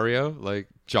as Mario, like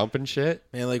jumping shit?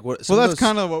 Man, like what? Well, that's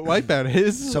kind of what Wipeout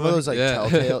is. Some of those like Yeah.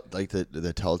 Telltale, like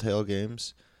the Telltale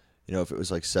games. You know, if it was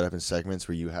like set up in segments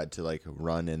where you had to like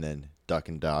run and then duck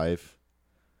and dive.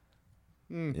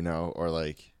 You know, or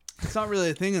like It's not really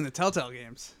a thing in the Telltale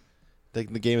games.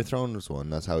 like the Game of Thrones one.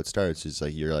 That's how it starts. It's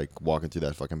like you're like walking through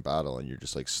that fucking battle and you're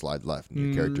just like slide left and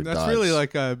your character That's dies. really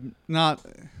like a not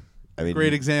I mean,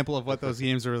 great example of what those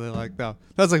games are really like, though.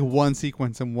 That's like one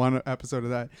sequence in one episode of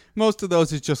that. Most of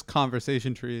those is just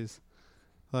conversation trees.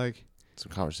 Like,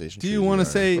 some conversation. do you want to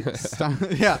say?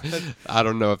 Yeah, I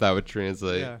don't know if that would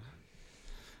translate. yeah.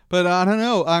 But I don't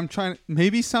know. I'm trying.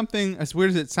 Maybe something as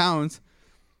weird as it sounds,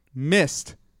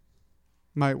 Myst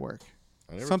might work.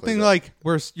 Something like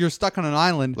where you're stuck on an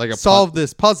island, Like a solve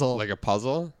this puzzle. Like a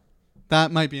puzzle?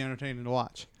 That might be entertaining to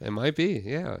watch. It might be,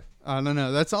 yeah. I don't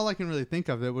know. That's all I can really think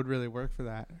of that would really work for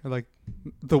that. Or like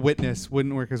The Witness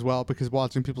wouldn't work as well because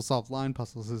watching people solve line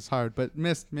puzzles is hard. But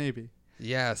Myst, maybe.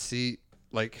 Yeah, see,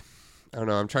 like, I don't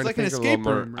know. I'm trying It's to like think an a little escape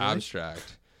more room, really.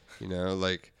 abstract. You know,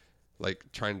 like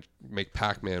trying to make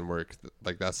Pac-Man work.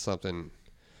 Like, that's something.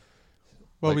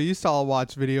 Well, Like- we used to all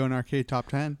watch Video and Arcade Top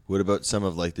 10. What about some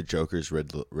of like the Joker's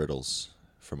riddles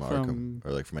from Arkham,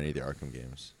 or like from any of the Arkham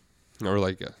games? Or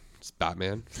like it's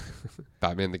Batman.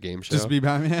 Batman the game show. Just be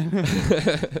Batman.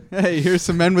 Hey, here's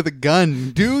some men with a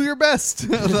gun. Do your best.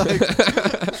 Like,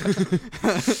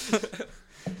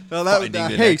 well, Finding the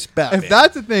hey, next Batman. if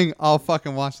that's a thing, I'll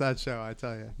fucking watch that show. I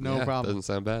tell you, no Yeah, problem. Doesn't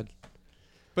sound bad.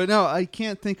 But no, I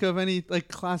can't think of any like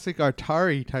classic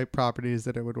Atari type properties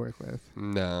that it would work with.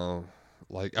 No.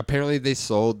 Like, apparently they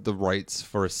sold the rights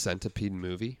for a Centipede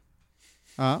movie.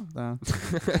 Oh, no.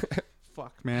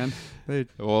 Fuck, man. They,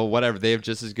 Well, whatever. They have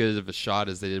just as good of a shot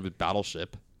as they did with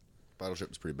Battleship. Battleship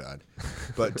was pretty bad,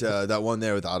 but that one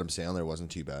there with Adam Sandler wasn't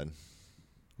too bad.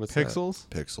 What's that? Pixels.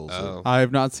 Pixels. Oh. I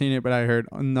have not seen it, but I heard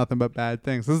nothing but bad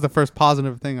things. This is the first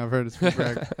positive thing I've heard. Is from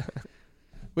Greg.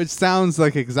 Which sounds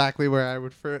like exactly where I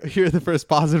would hear the first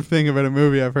positive thing about a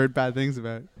movie I've heard bad things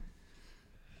about.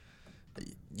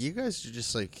 You guys are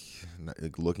just like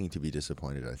looking to be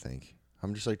disappointed. I think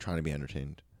I'm just like trying to be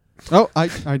entertained. Oh,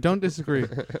 I don't disagree.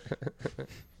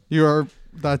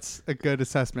 That's a good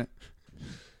assessment.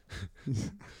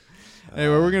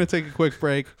 Anyway, we're going to take a quick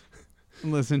break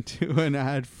and listen to an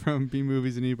ad from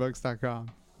bmoviesandebooks.com.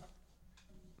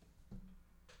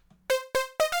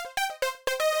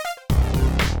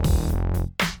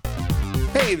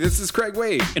 Hey, this is Craig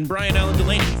Wade. And Brian Allen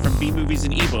Delaney from B Movies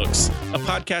and Ebooks, a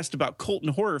podcast about cult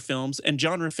and horror films and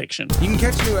genre fiction. You can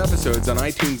catch new episodes on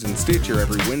iTunes and Stitcher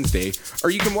every Wednesday, or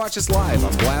you can watch us live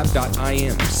on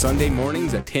blab.im Sunday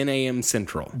mornings at 10 a.m.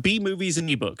 Central. B Movies and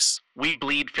Ebooks. We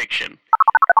bleed fiction.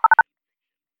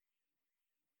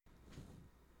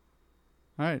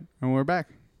 All right, and we're back.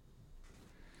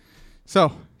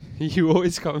 So, You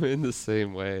always come in the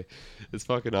same way. It's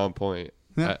fucking on point.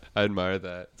 Yeah. I admire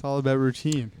that. it's all about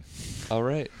routine. All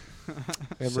right.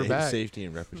 And we're back. Safety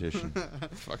and repetition.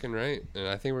 Fucking right. And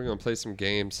I think we're going to play some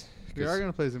games. We are going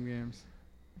to play some games.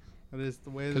 That is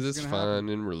the way this Because is it's going to happen.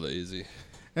 fun and we're lazy.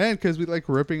 And because we like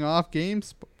ripping off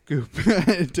games goop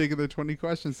and taking the 20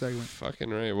 question segment. Fucking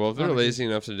right. Well, if they're Not a lazy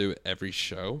enough to do it every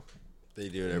show, They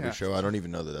do it every Yeah. show. I don't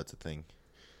even know that that's a thing.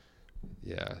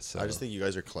 yeah. So I just think you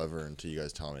guys are clever until you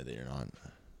guys tell me that you're not.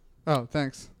 Oh,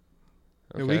 thanks.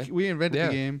 Yeah, okay. we invented Yeah.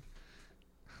 the game.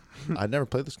 I'd never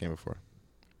played this game before.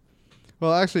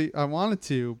 Well, actually, I wanted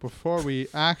to, before we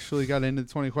actually got into the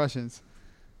 20 questions,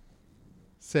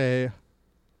 give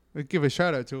a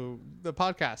shout out to the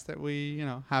podcast that we,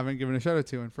 haven't given a shout out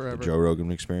to in The forever. Joe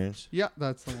Rogan Experience. Yeah,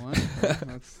 that's the one.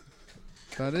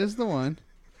 That is the one.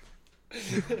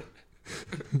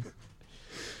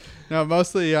 No,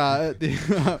 mostly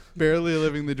the Barely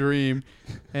Living the Dream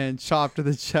and Chop to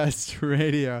the Chest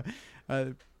Radio.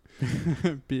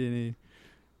 B&E.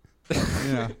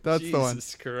 That's the one.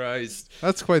 Jesus Christ.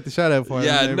 That's quite the shout out for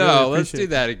Yeah, them. I no, really let's appreciate do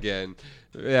that again.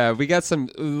 Yeah, we got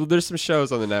there's some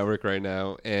shows on the network right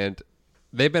now, and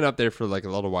they've been up there for like a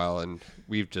little while, and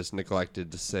we've just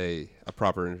neglected to say a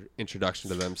proper introduction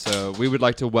to them. So we would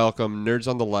like to welcome Nerds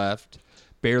on the Left,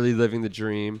 Barely Living the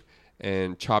Dream,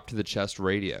 and Chop to the Chest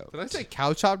Radio. Did I say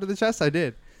Cow Chop to the Chest? I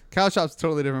did. Cow Chop's a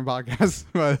totally different podcast,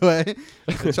 by the way.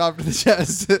 The Chop to the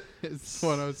Chest is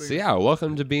what I was So thinking. yeah,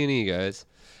 welcome to B&E, guys.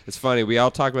 It's funny, we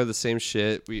all talk about the same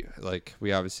shit. We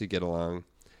obviously get along.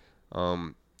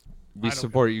 We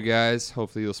support you guys.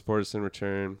 Hopefully you'll support us in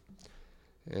return.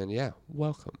 And yeah,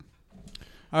 welcome.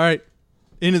 All right.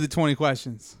 Into the 20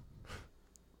 questions.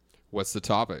 What's the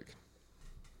topic?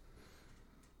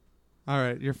 All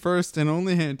right. Your first and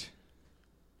only hint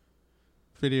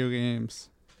video games.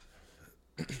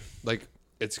 Like,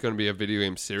 it's going to be a video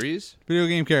game series? Video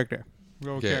game character.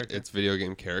 Go Okay, character. it's video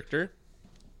game character.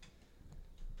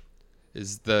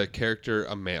 Is the character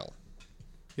a male?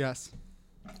 Yes.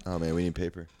 Oh man, we need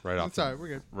paper. Right off It's alright. We're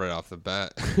good. right off the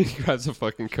bat. He grabs a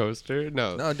fucking coaster.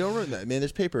 No. No, don't ruin that, man.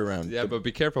 There's paper around. Yeah, but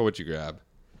be careful what you grab.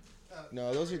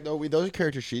 No, those are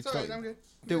character sheets. It's alright. Don't- I'm good.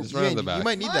 Dude, Just right on the back. you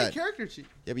might need My that. character sheet.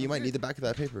 Yeah, but you might need the back of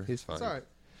that paper. He's fine. It's alright.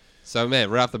 So, man,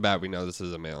 right off the bat, we know this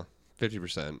is a male.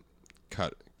 50%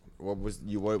 cut. What was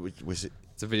it?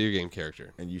 It's a video game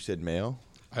character. And you said male?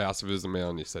 I asked if it was a male,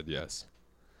 and you said yes.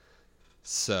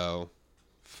 So,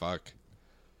 fuck.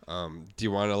 Do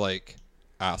you want to, like,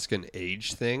 ask an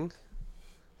age thing?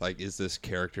 Like, is this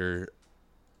character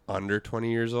under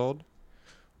 20 years old?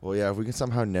 Well, yeah. If we can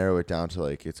somehow narrow it down to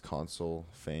like its console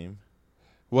fame.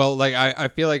 Well, like, I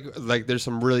feel like there's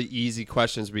some really easy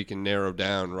questions we can narrow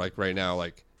down, like, right now,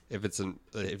 like, if it's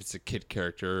a kid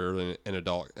character or an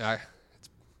adult.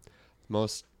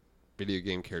 Most video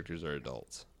game characters are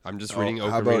adults. I'm just reading how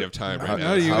Ocarina about- of Time how- right now.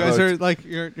 No, you How guys about- are like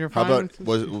you're How fine. about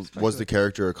with was the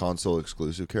character a console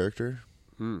exclusive character?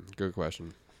 Good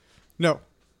question. No.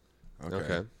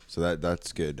 Okay. So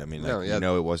that's good. I mean, No, like,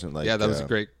 yeah. it wasn't like Yeah, that was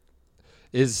great.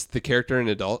 Is the character an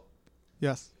adult?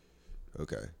 Yes.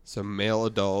 Okay. So male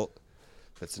adult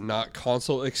that's not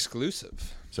console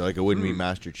exclusive. So like it wouldn't be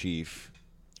Master Chief.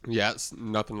 Yes,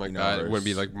 nothing like You know, that. It or wouldn't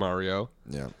be s- like Mario.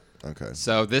 Yeah. Okay.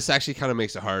 So this actually kind of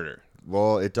makes it harder.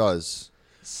 Well, it does,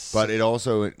 but it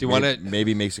also you wanna-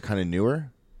 maybe makes it kind of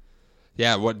newer.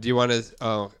 Yeah, what do you want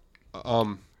to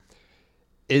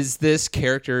is this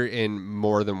character in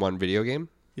more than one video game?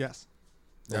 Yes.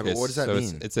 Yeah, Okay, but what does that so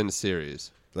mean? It's in a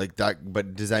series. Like that,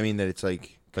 but does that mean that it's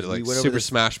like? But 'cause like we went over Super this-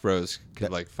 Smash Bros could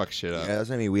That- like fuck shit up. Yeah, that's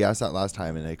what I mean. We asked that last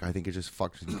time, and like I think it just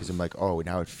fucked because I'm like, oh,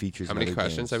 now it features. How in many other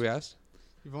questions games. have we asked?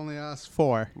 You've only asked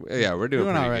 4. Yeah, we're doing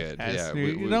Doing pretty all right, good. guys. Yeah,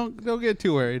 You don't get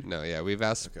too worried. No, yeah, we've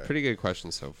asked Okay. pretty good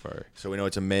questions so far. So we know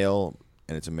it's a male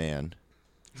and it's a man.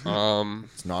 It's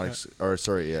not. Or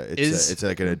sorry, yeah, it's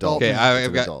like an adult. Okay, It's I've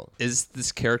an got. adult. Is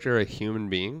this character a human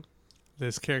being?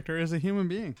 This character is a human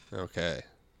being. Okay,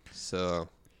 so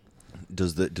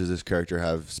Does this character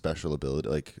have special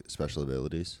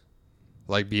abilities?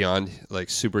 like beyond like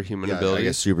superhuman Yeah, I abilities.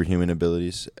 guess superhuman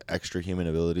abilities, extra human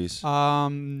abilities.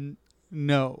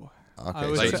 No. Okay,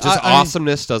 would so Like say- just I mean-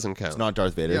 awesomeness doesn't count. it's not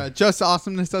Darth Vader. Yeah, just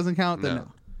awesomeness doesn't count. Then No.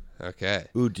 no. Okay.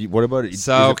 Ooh, what about it?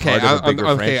 So okay, I'm bigger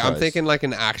okay. I'm franchise? thinking like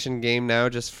an action game now,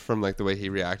 just from like the way he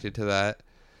reacted to that,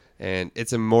 and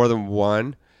it's in more than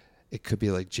one. It could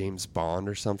be like James Bond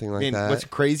or something like I mean, that. what's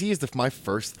crazy is my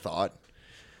first thought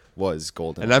was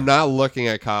Golden. And I'm not looking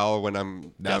at Kyle when I'm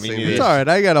No, me guessing. neither. It's these. all right.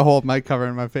 I got a whole mic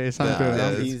covering my face. I'm good. yeah, I'm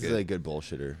that's he's good. a good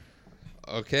bullshitter.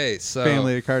 Okay, so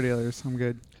family of car dealers. I'm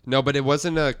good. no, but it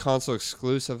wasn't a console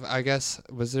exclusive. I guess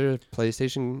was there a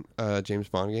PlayStation James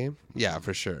Bond game? Yeah,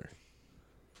 for sure.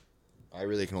 I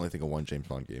really can only think of one James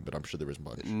Bond game, but I'm sure there was a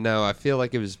bunch. No, I feel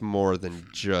like it was more than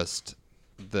just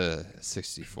the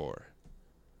 64.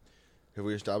 Have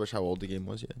we established how old the game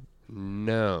was yet?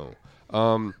 No.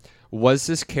 Was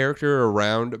this character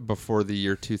around before the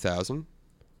year 2000?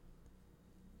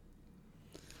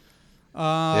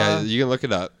 Yeah, you can look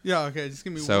it up. Yeah. Okay. Just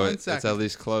give me So one it's second. at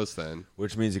least close then.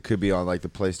 Which means it could be on like the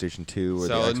PlayStation 2 or the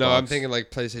So Xbox. no, I'm thinking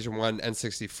like PlayStation 1 and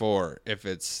 64 if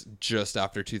it's just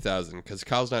after 2000 because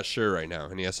Kyle's not sure right now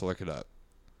and he has to look it up.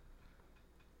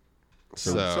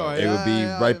 So sorry. it would be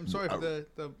right- I'm sorry for the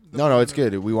No, it's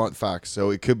good. We want facts. So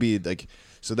it could be like.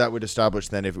 So that would establish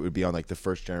then if it would be on like the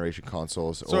first generation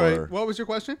consoles Sorry. or. What was your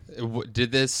question?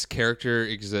 did this character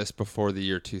exist before the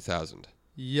year 2000?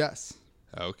 Yes.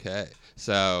 Okay.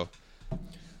 So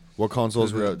What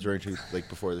consoles were out during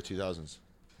before the 2000s?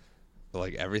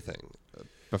 like everything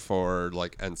before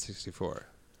like N64.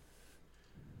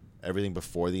 Everything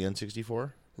before the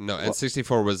N64? No,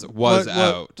 N64 was What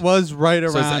out. was right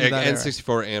So around it's that era.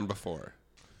 N64 and before.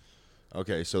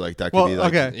 Okay, so like that could Well, be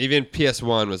like. okay. Even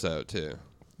PS1 was out too.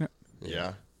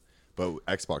 Yeah. But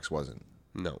Xbox wasn't.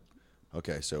 No.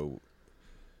 Okay, so.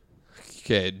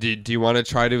 Okay, do you want to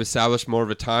try to establish more of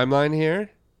a timeline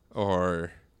here?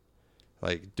 Or,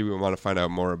 like, do we want to find out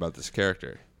more about this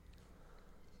character?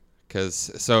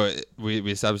 Because, we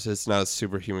established it's not a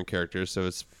superhuman character, so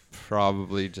it's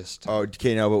probably just... Oh,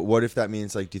 okay, now, but what if that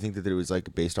means, like, do you think that it was,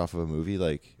 like, based off of a movie,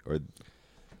 like,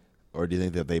 or do you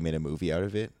think that they made a movie out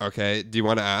of it? Okay, do you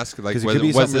want to ask, like, 'Cause it could be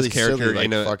was something this really character silly,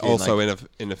 like fucking, also like-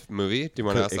 in a movie? Do you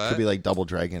want to ask It that? could be, like, Double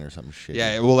Dragon or some shit.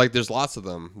 Yeah, well, like, there's lots of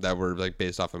them that were, like,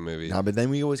 based off a movie. Nah, but then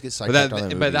we always get But sidetracked on the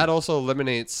that, movie. but that also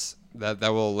eliminates that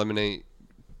will eliminate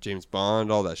James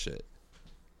Bond, all that shit.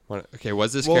 Okay,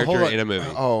 was this Well, character hold on. in a movie?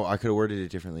 Oh, I could have worded it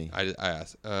differently. I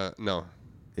asked. No.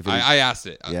 If it I asked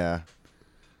it. yeah.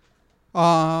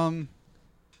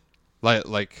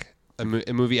 Like a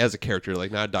movie as a character,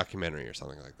 like not a documentary or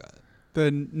something like that.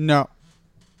 Then no.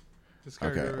 This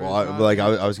Okay. character Well, is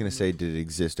not- I was gonna say, did it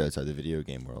exist outside the video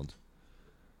game world?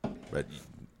 But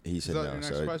he said that no. your next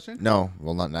So question? no.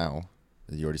 Well, not now.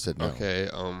 You already said no. Okay.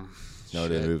 No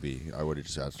to the shit. movie. I would have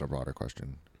just asked a broader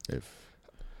question. If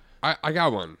I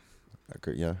got one.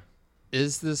 okay, yeah.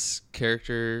 Is this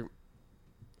character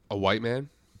a white man?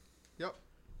 Yep.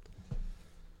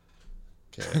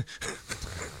 Okay.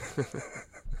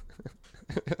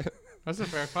 That's a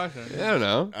fair question. I don't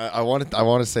know. I want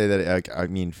to say that I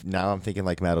mean now I'm thinking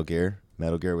like Metal Gear.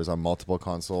 Metal Gear was on multiple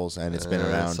consoles and it's been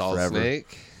around Solid forever.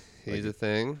 Snake. He's a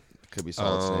thing. Could be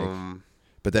Solid Snake.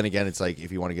 But then again, it's like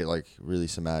if you want to get like really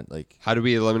like. How do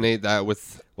we eliminate that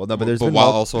with? Well, no, but there's been while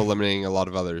also eliminating a lot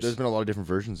of others. There's been a lot of different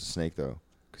versions of Snake though,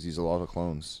 because he's a lot of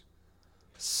clones.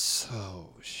 So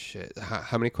shit.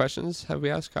 How many questions have we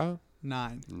asked, Kyle?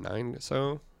 9. 9.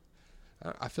 So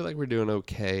I feel like we're doing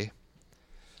okay.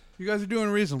 You guys are doing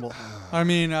reasonable. I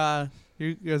mean,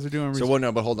 you guys are doing reasonable. So what?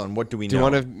 No, but hold on. What do we Do know?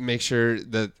 you want to make sure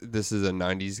that this is a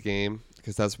 90s game?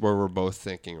 Because that's where we're both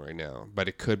thinking right now. But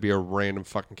it could be a random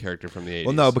fucking character from the 80s.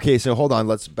 Well, no. Okay, so hold on.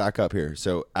 Let's back up here.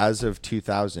 So as of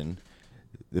 2000,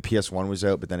 the PS1 was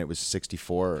out, but then it was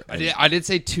 64. I did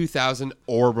say 2000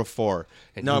 or before.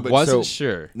 And No, he but wasn't so-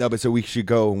 sure. No, but so we should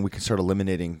go and we can start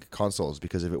eliminating consoles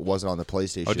because if it wasn't on the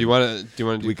PlayStation, Oh, do you want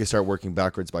to we could start working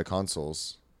backwards by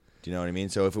consoles. Do you know what I mean?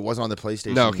 So if it wasn't on the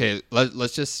PlayStation, No, okay.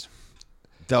 Let's just.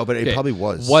 No, but it Okay. probably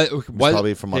was. What? It was What?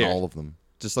 probably from on Here. all of them.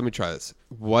 Just let me try this.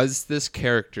 Was this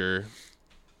character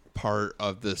part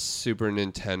of the Super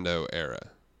Nintendo era?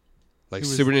 Like He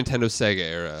was- Super Nintendo Sega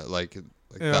era? Like Yeah,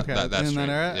 that, okay. that in string. that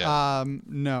era? Yeah.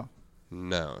 No.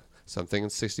 No. So I'm thinking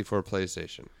 64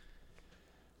 PlayStation.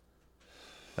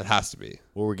 That has to be.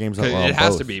 What were games that were on It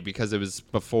has both? to be because it was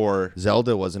before.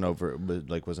 Zelda wasn't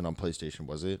wasn't on PlayStation,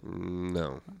 was it?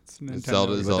 No. It's Nintendo.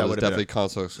 Zelda that is would've been definitely a-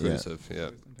 console exclusive. Yeah.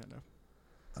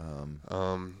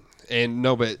 Nintendo. And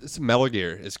no, but Metal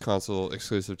Gear is console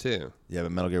exclusive too. Yeah,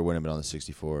 but Metal Gear wouldn't have been on the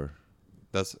 64.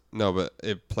 That's no, but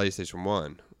PlayStation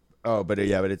 1. Oh, but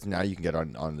yeah, but it's now you can get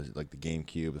on the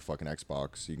GameCube, the fucking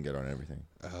Xbox. You can get on everything.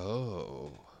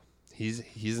 Oh, he's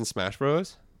in Smash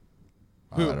Bros.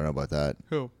 I don't know about that.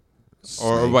 Who? Or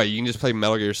Snake. what? You can just play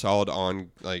Metal Gear Solid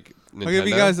on like Nintendo. I'll give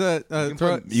you guys a can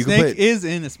throw. play- you can Snake play- is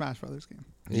in a Smash Brothers game.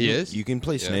 He is. You can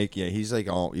play Yeah. Snake. Yeah, he's like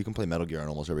all. You can play Metal Gear on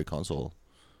almost every console.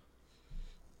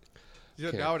 Yeah,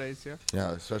 Okay. nowadays, yeah.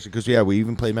 Yeah, especially because we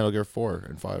even played Metal Gear 4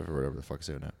 and 5 or whatever the fuck is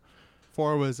it now.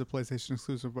 4 was a PlayStation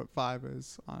exclusive, but 5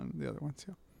 is on the other ones,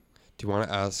 yeah. Do you want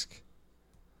to ask? Do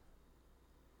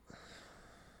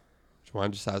you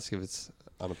want to just ask if it's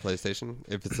on a PlayStation?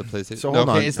 If it's a PlayStation? So No, hold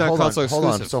okay, on, it's not hold console on, hold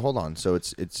exclusive. on. So hold on. So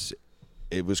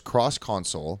it was cross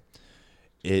console.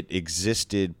 It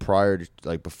existed prior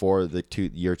to before the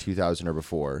year 2000 or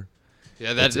before.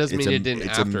 Yeah, that doesn't mean it didn't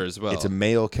after as well. It's a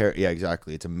male character. Yeah,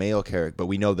 exactly. It's a male character, but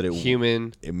we know that it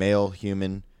human. a male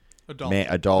human Adult.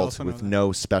 adult Also know with that.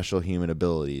 no special human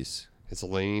abilities. It's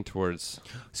leaning towards.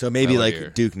 So maybe Metal like Gear.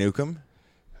 Duke Nukem,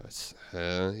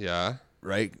 Yeah,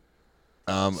 right?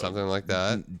 something like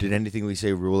that. Did anything we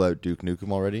say rule out Duke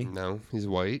Nukem already? No, he's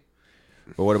white.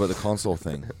 But what about the console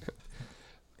thing?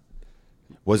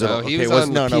 Was No, it he okay? was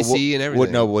on no, PC and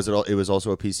everything. No, was it? It was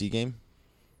also a PC game,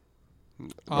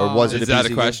 or was it? Is a that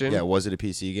PC a question? Game? Yeah, was it a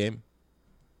PC game?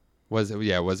 Was it?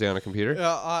 Yeah, was he on a computer?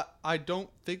 I don't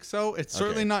think so. It's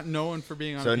certainly Okay. not known for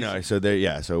being on So PC. no, so there,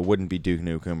 yeah, so it wouldn't be Duke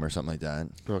Nukem or something like that.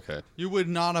 Okay. You would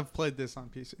not have played this on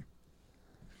PC.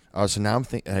 Oh, so now I'm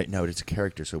thinking. No, it's a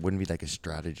character, so it wouldn't be like a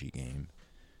strategy game.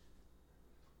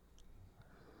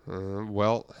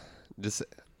 Well,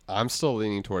 I'm still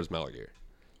leaning towards Metal Gear.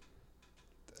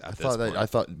 At this point. I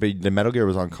thought, but the Metal Gear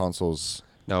was on consoles.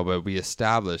 No, but we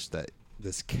established that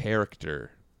this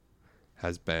character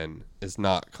is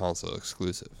not console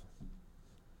exclusive.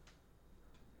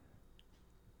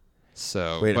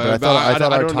 So Wait, but but I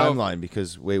thought our don't know. timeline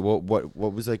because what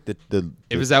was like the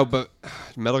It was out, but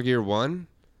Metal Gear 1,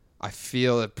 I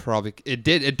feel it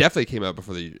definitely came out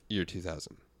before the year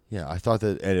 2000. yeah, I thought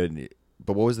that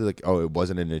but what was it like? Oh, it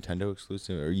wasn't a Nintendo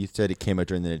exclusive, or you said it came out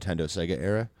during the Nintendo Sega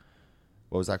era.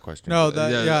 What was that question? No, Oh,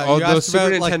 you the asked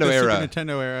Super about, Nintendo the era. Super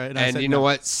Nintendo era, and I And said you know no.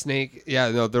 what, Snake? Yeah,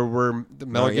 no, the Metal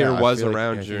No, Gear yeah, I was feel like-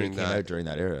 around I think during it came that. out during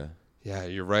that era. Yeah,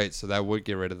 you're right. So that would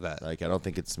get rid of that. Like I don't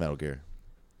think it's Metal Gear.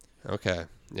 Okay.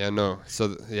 Yeah, no.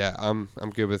 So yeah, I'm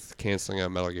good with canceling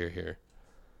out Metal Gear here.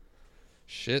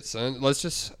 Shit, son. Let's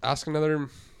just ask another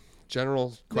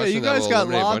general Yeah, question. you that guys will got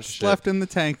eliminate a bunch of lots shit. left in the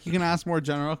tank. You can ask more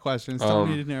general questions. Don't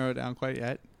need to narrow it down quite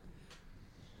yet.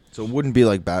 So it wouldn't be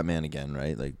like Batman again,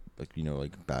 right? Like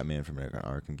like Batman from an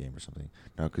Arkham game or something.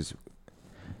 No, because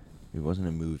it wasn't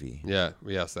a movie. Yeah,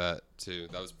 we asked that too.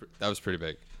 That was pretty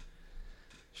big.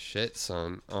 Shit,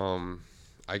 son.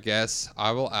 I guess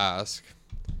I will ask.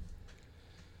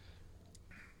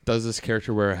 Does this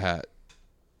character wear a hat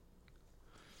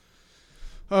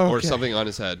or Okay. something on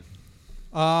his head?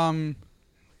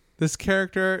 This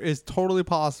character is totally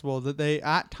possible that they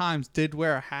at times did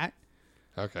wear a hat.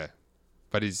 Okay,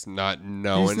 but he's not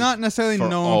known. He's not necessarily for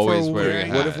known always for wearing a wearing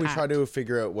hat. What if we hat. try to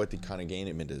figure out what the kind of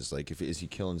game it is? Like, is he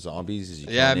killing zombies? Is he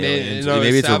killing Yeah, aliens? maybe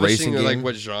Maybe it's a establishing racing like game.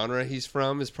 what genre he's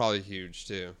from is probably huge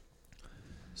too.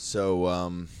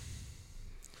 So,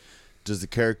 does the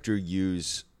character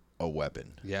use a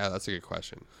weapon? Yeah, that's a good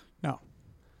question. No.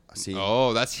 See,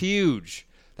 Oh, that's huge.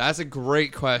 That's a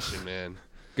great question, man.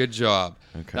 Good job.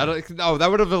 Okay. That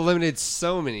would have eliminated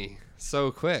so many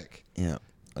so quick. yeah,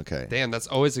 okay. Damn, that's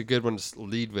always a good one to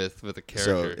lead with a So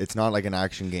character. it's not like an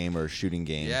action game or a shooting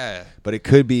game. Yeah. But it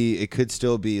could be. It could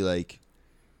still be like.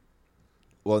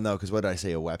 Well, no, because what did I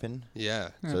say? A weapon. Yeah.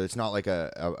 So it's not like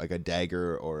a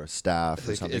dagger or a staff or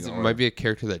Like, something. it might be a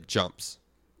character that jumps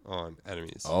on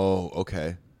enemies. Oh,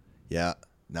 okay. Yeah.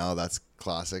 No, that's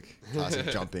classic. Classic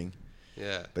jumping.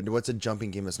 Yeah. But what's a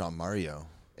jumping game that's not Mario?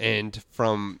 And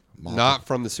not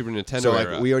from the Super Nintendo So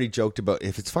era. like we already joked about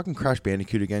if it's fucking Crash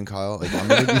Bandicoot again, Kyle. Like I'm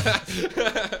gonna be.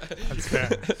 That's fair.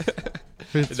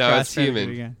 It's No, Crash it's human.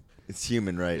 Bandicoot again. It's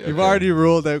human, right? You've Okay. already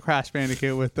ruled out Crash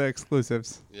Bandicoot with the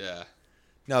exclusives. Yeah.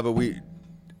 No, but we.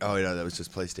 Oh no, that was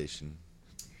just PlayStation.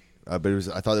 But it was.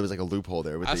 I thought there was like a loophole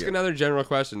there with Ask the, another general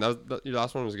question. Your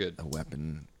last one was good. a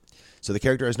weapon. So the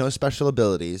character has no special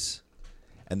abilities,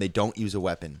 and they don't use a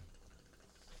weapon.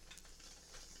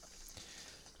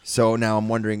 So now I'm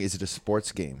wondering, is it a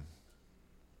sports game?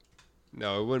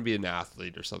 No, it wouldn't be an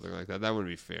athlete or something like that. That wouldn't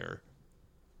be fair.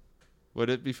 Would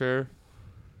it be fair?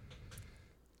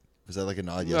 Was that like a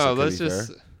nod? Yes, No, it could let's be fair?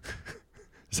 just.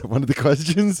 Is that one of the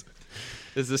questions?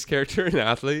 Is this character an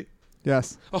athlete?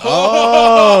 Yes.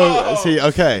 Oh, see,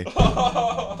 okay.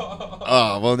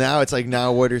 Oh, well, now it's like,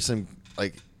 now what are some,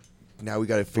 like, now we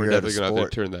got to We're figure out a definitely gonna have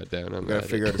sport. to turn that down. We got to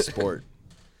figure out a sport.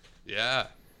 Yeah.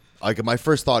 Like, my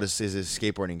first thought is a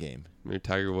skateboarding game. Maybe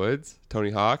Tiger Woods, Tony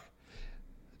Hawk.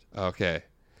 Okay.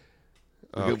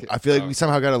 I feel like we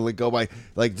somehow got to go by,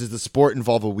 like, does the sport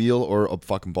involve a wheel or a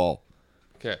fucking ball?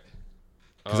 Okay.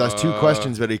 Because that's two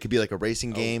questions, but it could be like a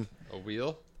racing game. A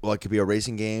wheel. Well, it could be a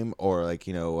racing game or like,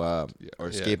 or a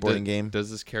skateboarding game. Does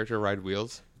this character ride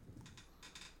wheels?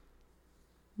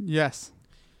 Yes.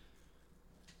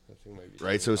 I think it might be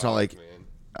Right, Tony so it's not Hawk, like-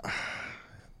 man.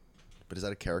 But is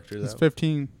that a character, It's though?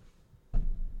 15.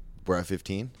 We're at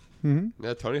 15? Mm-hmm.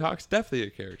 Yeah, Tony Hawk's definitely a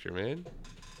character, man.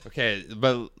 Okay,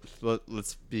 but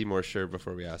let's be more sure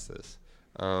before we ask this.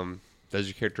 Does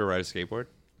your character ride a skateboard?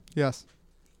 Yes.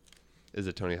 Is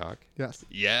it Tony Hawk? Yes.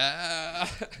 Yeah.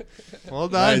 Well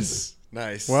done.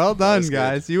 Nice. Well done, That's good.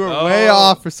 guys. You were Oh. way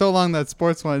off for so long. That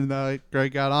sports one,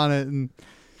 Greg got on it, and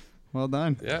well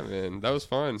done. Yeah, man, that was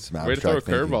fun. Some Way to throw a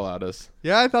abstract thinking. curveball at us.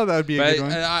 Yeah, I thought that would be a But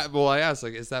good one. I asked,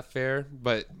 like, is that fair?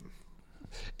 But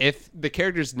if the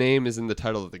character's name is in the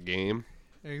title of the game,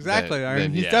 Exactly. then- I mean,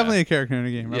 then he's yeah. definitely a character in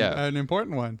a game. Yeah. An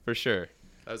important one. for sure,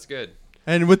 that's good.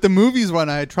 And with the movies one,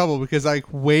 I had trouble because I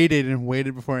waited and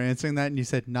waited before answering that, and you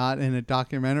said not in a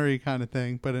documentary kind of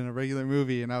thing, but in a regular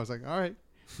movie, and I was like, all right,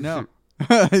 no,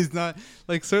 he's not.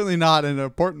 Like, certainly not an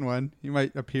important one. He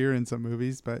might appear in some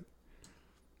movies, but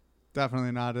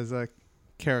definitely not as a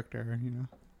character.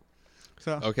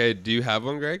 So Okay, do you have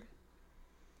one, Greg?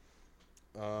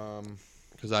 Um,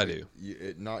 Because I do.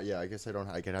 not yeah. I guess I don't.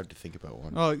 I could have to think about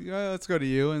one. oh, yeah, let's go to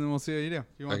you, and then we'll see how you do.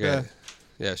 You want Okay.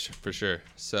 the Yeah, for sure.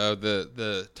 So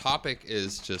the topic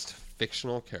is just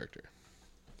fictional character.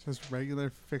 just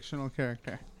regular fictional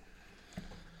character?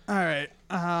 All right.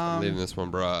 I'm leaving this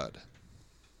one broad.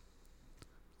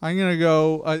 I'm gonna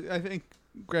go. I think,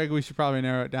 Greg, we should probably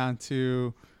narrow it down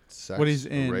to Sex, what he's or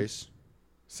in. race.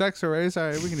 sex or race. All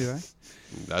right, we can do that.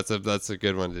 That's a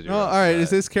good one to do. Oh, all right. Is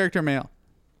this character male?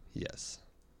 Yes.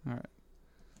 All right.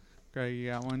 Greg, you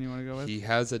got one you want to go with? He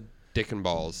has a dick and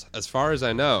balls. As far as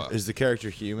I know. Is the character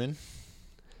human?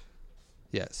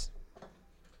 Yes.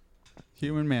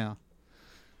 Human male.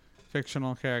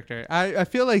 Fictional character. I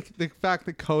feel like the fact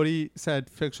that Cody said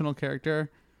fictional character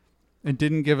and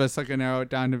didn't give us like a narrow it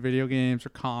down to video games or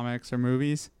comics or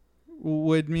movies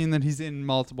would mean that he's in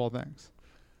multiple things.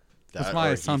 That's my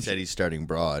or assumption. He said he's starting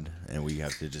broad, and we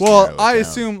have to just. Well, narrow it I down.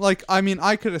 assume, like, I mean,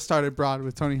 I could have started broad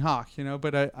with Tony Hawk,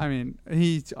 but I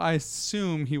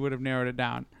assume he would have narrowed it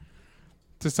down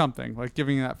to something, like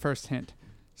giving that first hint.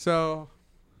 So,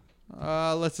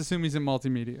 let's assume he's in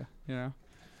multimedia,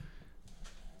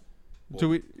 Do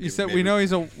we? You said we know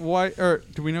he's a white, or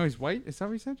do we know he's white? Is that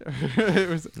what you said?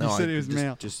 No, you said he was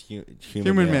male. Just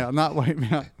Human male, not white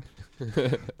male.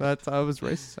 That's I was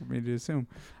racist of me to assume.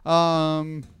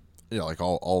 Yeah, like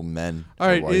all men. All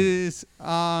right, white. is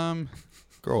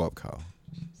Grow up, Kyle.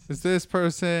 is this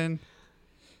person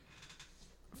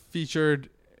featured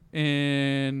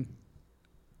in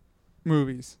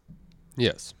movies?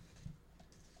 Yes.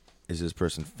 Is this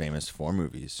person famous for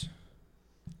movies?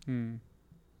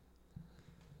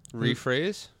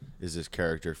 Rephrase? Is this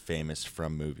character famous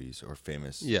from movies or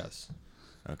famous? Yes.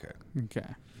 Okay. Okay.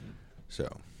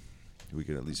 So we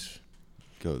could at least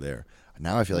go there.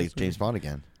 Now I feel like it's James Bond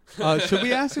again. Should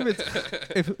we ask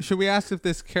if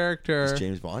this character Is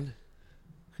James Bond?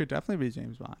 could definitely be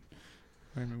James Bond?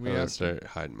 I mean, I'm going to start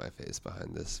hiding my face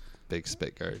behind this big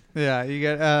spit guard. Yeah, you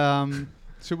get.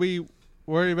 Should we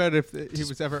worry about if he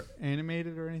was ever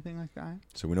animated or anything like that?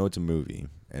 So we know it's a movie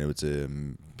and it's a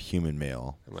human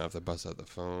male. I'm going to have to bust out the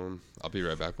phone. I'll be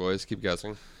right back, boys. Keep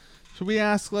guessing. Should we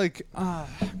ask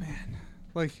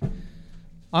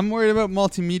I'm worried about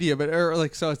multimedia,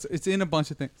 but so it's in a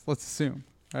bunch of things. Let's assume,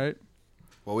 right?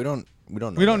 Well, we don't know.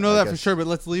 We don't know I that for guess. sure, but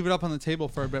let's leave it up on the table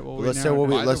for a bit. While Let's we say narrow what it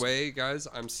we- down. By let's- the way, guys,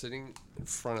 I'm sitting in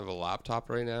front of a laptop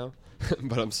right now,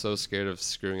 but I'm so scared of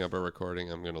screwing up a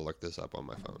recording. I'm going to look this up on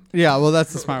my phone. Yeah, well,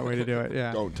 that's the smart way to do it.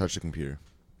 Yeah, Don't touch the computer.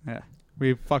 yeah.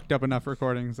 We've fucked up enough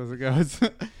recordings as it goes.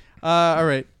 All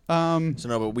right. So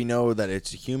no, but we know that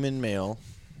it's a human male,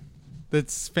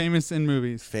 That's famous in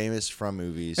movies. famous from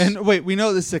movies. And wait, we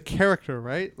know this is a character,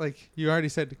 right? Like you already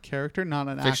said, character, not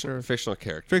an actor. Fictional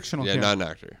character. Fictional Yeah, character. not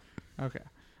an actor. Okay.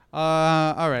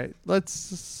 All right.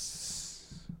 Let's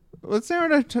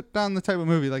narrow down the type of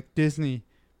movie, like Disney,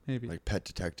 maybe. like Pet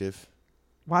Detective.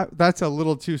 Why? That's a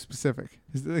little too specific.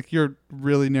 Like you're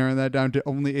really narrowing that down to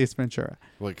only Ace Ventura.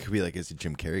 Well, it could be like it's a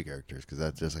Jim Carrey characters because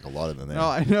that's just like a lot of them there. No,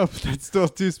 I know, but that's still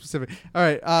too specific. All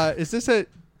right. Is this a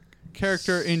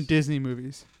character in Disney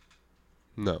movies?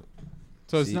 No.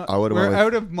 So it's See, not. I would've We're went with-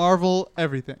 out of Marvel,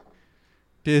 everything.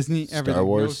 Disney, Star everything. No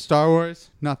Wars? Star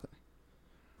Wars, nothing.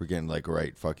 We're getting like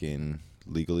fucking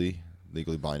legally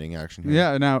binding action here.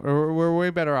 Yeah, no, we're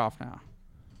way better off now.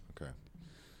 Okay.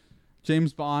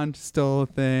 James Bond still a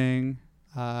thing.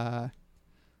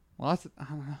 Lots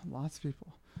of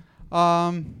people.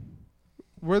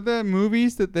 Were the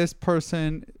movies that this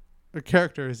person, a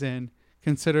character is in,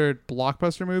 considered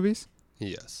blockbuster movies?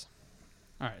 Yes.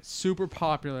 All right, super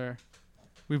popular.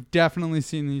 We've definitely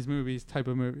seen these movies, type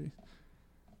of movies.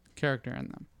 Character in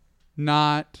them.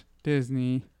 Not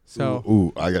Disney. So,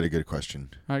 Ooh, I got a good question.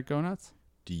 all right, go nuts.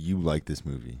 Do you like this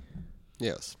movie?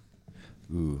 Yes.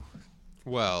 Ooh.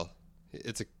 Well,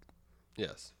 it's a...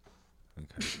 Yes.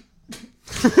 Okay.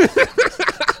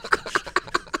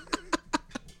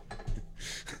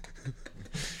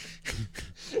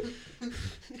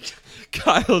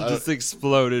 Kyle just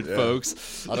exploded,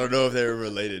 folks. I don't know if they were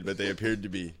related, but they appeared to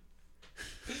be.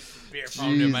 Beer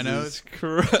Jesus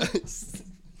Christ.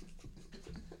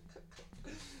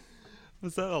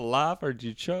 Was that a laugh or did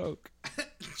you choke?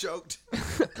 Choked.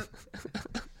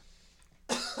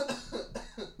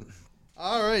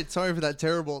 All right, sorry for that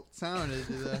terrible sound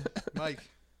into the mic.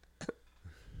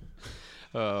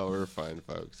 Oh, we're fine,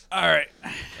 folks. All right.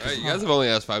 All right, you guys have only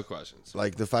asked 5 questions.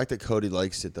 Like the fact that Cody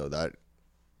likes it though, that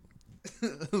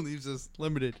Leaves us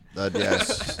limited.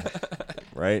 yes.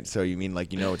 Right? So you mean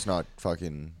like it's not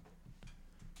fucking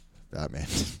Batman.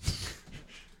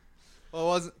 Well, it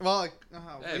wasn't. Well,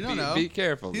 Hey, we don't know. Be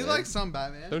careful, He man. likes some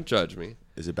Batman. Don't judge me.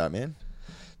 Is it Batman?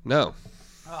 No.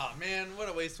 Oh man, what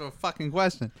a waste of a fucking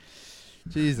question.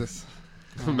 Jesus.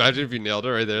 Imagine if you nailed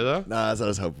it right there, though. Nah, that's what I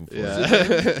was hoping for. Yeah.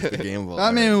 The game will.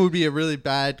 Batman would be a really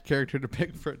bad character to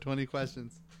pick for 20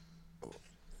 questions.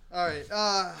 All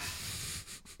right.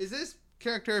 Is this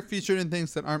character featured in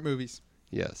things that aren't movies?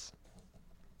 Yes.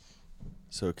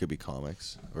 So it could be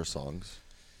comics or songs.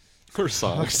 Or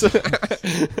songs.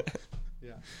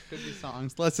 Yeah. Could be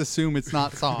songs. Let's assume it's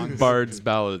not songs. Bards,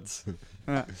 ballads.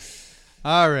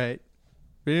 All right.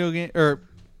 Video game or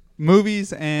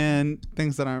movies and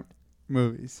things that aren't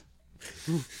movies.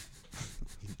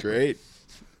 Great.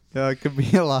 Yeah, it could be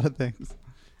a lot of things.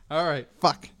 All right.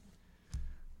 Fuck.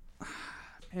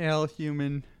 Pale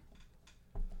human.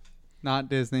 Not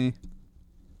Disney.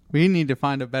 We need to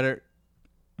find a better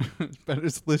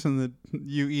solution than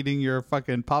you eating your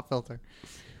fucking pop filter.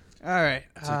 All right.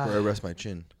 It's like where I rest my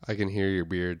chin. I can hear your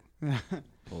beard.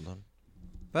 Hold on.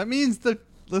 That means the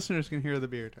listeners can hear the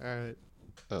beard. All right.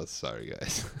 Oh, sorry,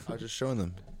 guys. I was just showing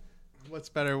them. What's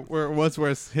better? What's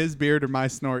worse, his beard or my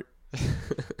snort?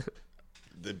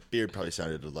 The beard probably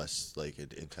sounded less like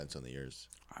intense on the ears.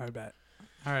 I bet.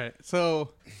 All right.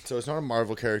 So it's not a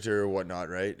Marvel character or whatnot,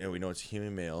 right? And we know it's a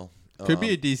human male. could be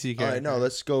a DC All character. right, no,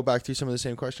 let's go back through some of the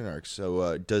same question arcs.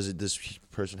 So, does this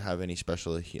person have any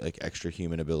special, like, extra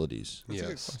human abilities? That's a good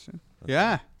Yes. question.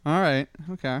 Yeah. All right.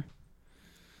 Okay.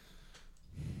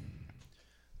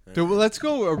 Let's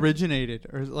go originated,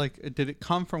 or like, did it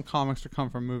come from comics or come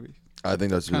from movies? I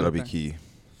think that's Kind going of to be thing.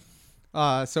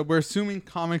 key. So we're assuming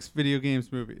comics, video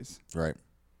games, movies. Right.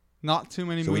 Not too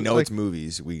many. So we know like, it's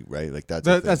movies. Right? Like, that's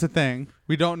that's a thing.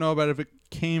 We don't know about if it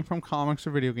came from comics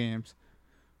or video games,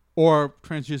 or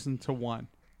transitioned to one.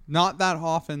 Not that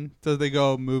often do they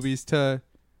go movies to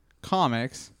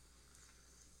comics,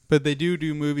 but they do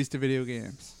movies to video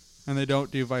games, and they don't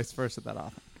do vice versa that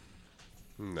often.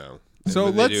 No. So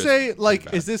What they let's do say, is like,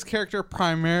 bad. is this character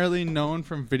primarily known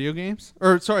from video games?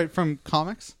 Or, sorry, from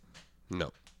comics?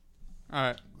 No. All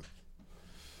right.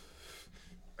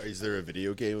 Is there a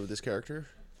video game of this character?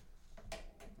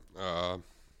 I'll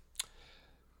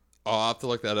have to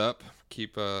look that up.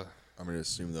 Keep I'm going to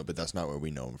assume, though, but that's not where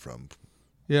we know him from.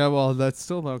 Yeah, well, that's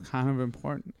still, though, kind of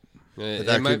important. It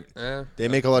that might, They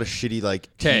make a lot of shitty, like,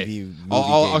 Okay. TV movie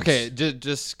games. Okay.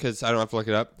 Just because I don't have to look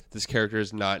it up, this character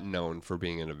is not known for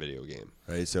being in a video game.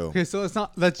 Right, so... Okay, so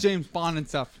that's James Bond and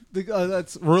stuff.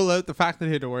 Let's rule out the fact that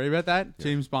he had to worry about that.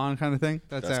 James Bond kind of thing.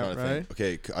 That's That's out, not a right?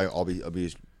 thing. Okay, I'll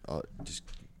be just...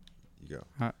 You go.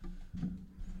 All right.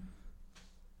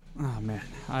 Oh, man.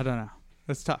 I don't know.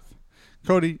 That's tough.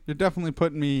 Cody, you're definitely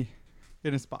putting me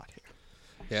in a spot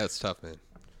here. Yeah, it's tough, man.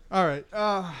 All right.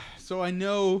 So I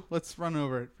know. Let's run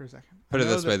over it for a second. Put I it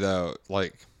know this that- way, though.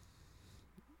 Like,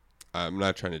 I'm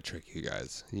not trying to trick you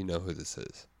guys. You know who this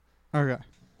is. Okay.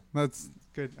 That's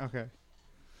good. Okay.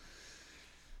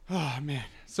 Oh, man.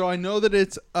 So I know that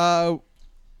it's a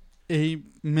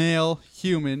male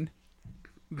human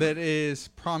that is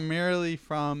primarily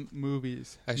from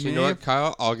movies. Actually, you know what,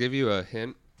 Kyle? I'll give you a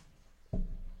hint.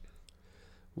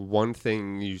 One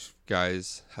thing you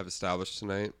guys have established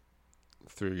tonight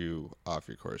threw you off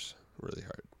your course really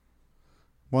hard.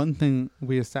 One thing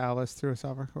we established through a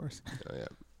software course. Oh,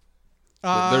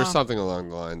 yeah. There's Uh, something along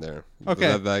the line there.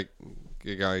 Okay. That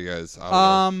got you guys.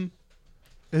 I don't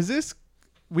know. Is this?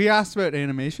 We asked about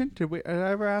animation. Did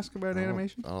I ever ask about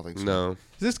animation? I don't think so. No.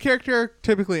 Is this character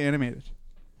typically animated?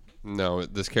 No,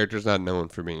 this character's not known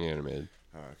for being animated.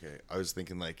 Oh, okay. I was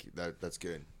thinking, like, that's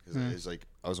good. Because Hmm. it was like,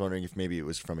 I was wondering if maybe it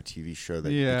was from a TV show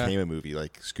that Yeah. became a movie,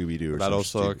 like Scooby-Doo or That something.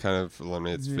 also kind of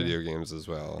eliminates Yeah. video games as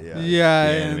well. Yeah. Yeah,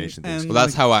 the and- animation things. and- Well,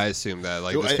 that's like- how I assume that.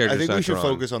 Like, So this I character's think not we should drawn.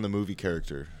 focus on the movie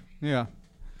character. Yeah,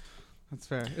 that's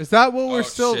fair. Is that what we're Oh,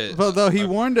 still? shit. Though he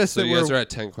warned us So that you guys we're are at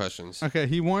 10 questions. okay.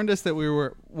 He warned us that we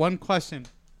were one question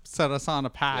set us on a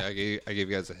path, Yeah, I gave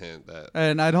you guys a hint that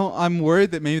and I'm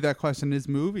worried that maybe that question is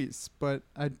movies, but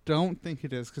I don't think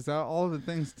it is because all of the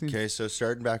things. Seem, Okay, so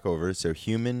starting back over. So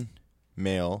human,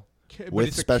 male, but with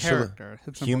it's a special character.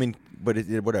 It's human, but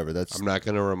whatever. That's I'm not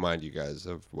going to remind you guys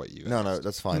of what you no, asked.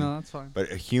 that's fine. No, that's fine. But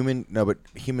human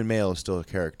male is still a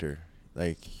character.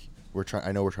 Like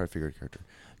I know we're trying to figure out a character.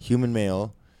 Human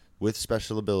male with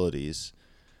special abilities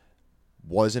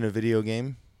was in a video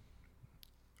game,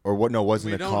 or what? No,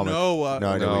 wasn't We a don't comic. know what-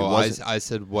 no, No, he wasn't. I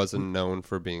said wasn't known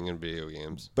for being in video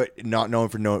games. But not known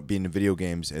for being in video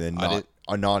games, and then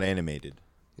not animated.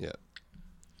 Yeah.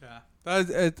 Yeah,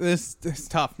 it's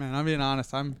tough, man. I'm being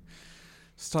honest. I'm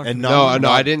stuck. And with- No, not-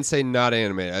 I didn't say not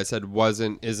animated. I said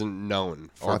isn't known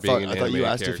for I being an thought animated you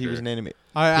asked character. if he was an anime.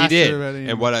 I He asked did. you about it,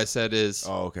 And what I said is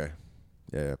Oh, okay.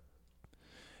 Yeah.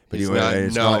 But He's anyway, not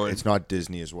it's known. it's not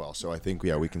Disney as well. So I think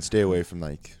we can stay away from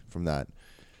that.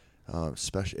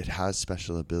 It has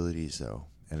special abilities though,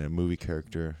 and a movie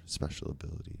character special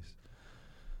abilities.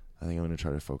 I think I'm gonna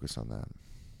try to focus on that.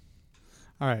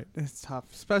 All right, it's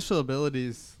tough. Special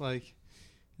abilities, like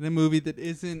in a movie that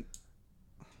isn't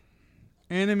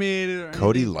animated or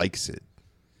Cody anything. likes it.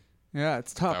 Yeah,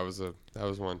 it's tough. that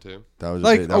was one too. That was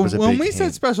Like that was a when big we said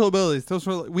hint. special abilities, those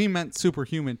were we meant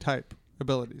superhuman type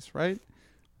abilities, right?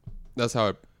 That's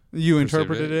how You Perceived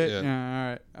interpreted it, it.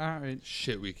 yeah. All right.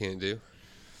 shit we can't do.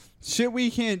 Shit we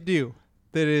can't do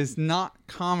that is not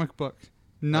comic book,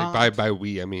 not Like by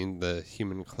we, I mean the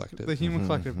human collective. the human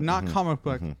collective, not comic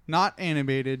book, not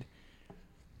animated,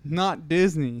 not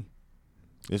Disney,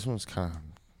 This one's kind of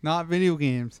not video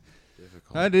games.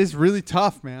 difficult. That is really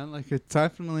tough, man. Like it's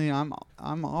definitely I'm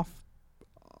off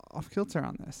kilter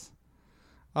on this.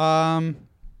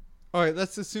 All right,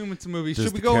 let's assume it's a movie. Does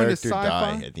Should we the go into character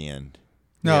sci-fi? die at the end?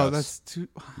 No, Yes. that's too.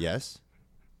 Yes.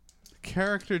 The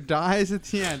character dies at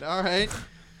the end. All right.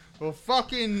 Well,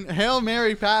 fucking Hail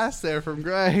Mary pass there from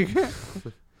Greg.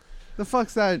 The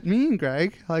fuck's that mean,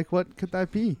 Greg? Like, what could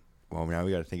that be? Well, now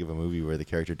we got to think of a movie where the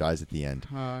character dies at the end.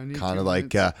 I need Kind 2 of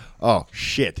like, minutes. oh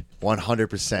shit,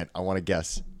 100%. I want to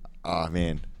guess. Oh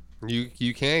man,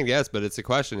 You can guess, but it's a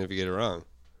question if you get it wrong.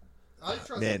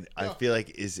 man, I feel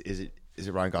like is it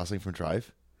Ryan Gosling from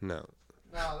Drive? No.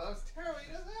 No, that was terrible.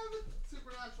 He doesn't have a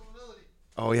supernatural ability.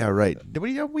 Oh yeah, right.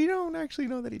 We don't actually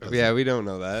know that he does. Yeah, we don't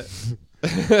know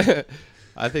that.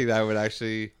 I think that would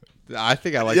actually. I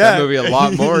think I like Yeah. that movie a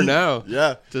lot more now.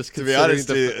 Yeah. Just To be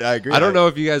considering honest, I agree. I don't know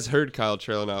if you guys heard Kyle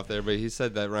trailing off there, but he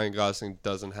said that Ryan Gosling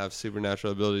doesn't have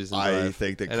supernatural abilities in I Drive.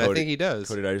 think that and Cody, I think he does.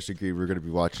 Cody and I just agreed we're going to be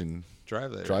watching.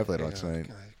 Drive later. Drive later on Yeah, tonight.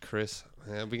 God, Chris,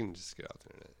 yeah, we can just get off the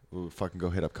internet. We'll fucking go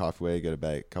hit up Coffee Way, get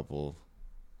a couple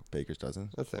Baker's dozen.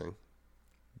 A thing.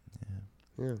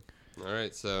 Yeah. All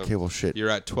right, so Okay, well shit. you're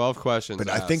at 12 questions. But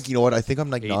I asked. think, you know what? I think I'm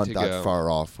like 8 not to that go. far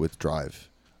off with Drive.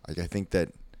 Like I think that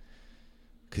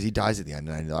because he dies at the end,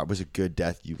 and I know that was a good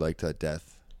death. You liked that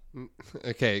death.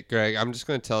 Okay, Greg, I'm just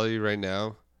going to tell you right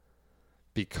now,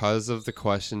 because of the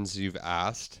questions you've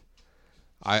asked,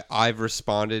 I've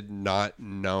responded not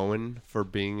known for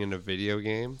being in a video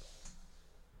game.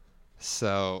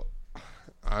 So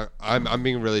I'm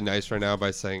being really nice right now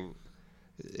by saying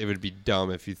it would be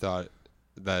dumb if you thought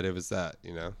that it was that,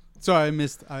 you know? Sorry, I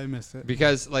missed it.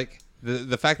 Because like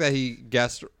the fact that he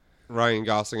guessed Ryan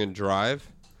Gosling in Drive,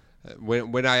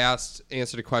 when I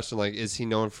answered a question like, is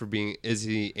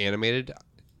he animated?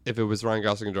 If it was Ryan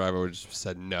Gosling in Drive, I would have just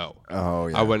said no. Oh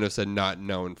yeah. I wouldn't have said not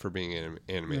known for being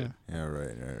animated. Yeah,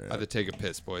 right. I have to take a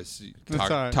piss, boys. That's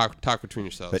all right. Talk between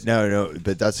yourselves. But no,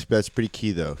 but that's pretty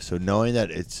key though. So knowing that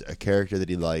it's a character that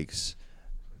he likes,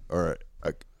 or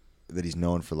that he's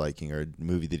known for liking, or a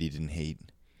movie that he didn't hate.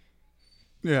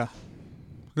 Yeah.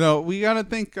 No, we gotta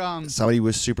think. Somebody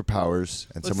with superpowers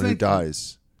and Let's someone who think-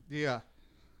 dies. Yeah.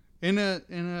 In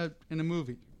a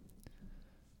movie.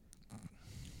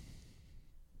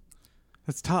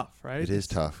 That's tough, right? It is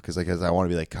tough because I want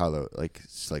to be like Kylo, like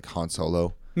it's like Han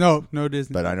Solo, No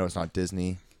Disney. but I know it's not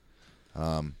Disney.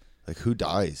 Like who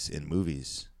dies in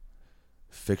movies?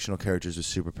 Fictional characters with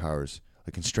superpowers,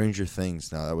 like in Stranger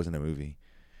Things. No, that wasn't a movie.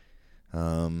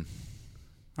 All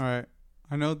right.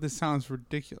 I know this sounds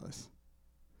ridiculous,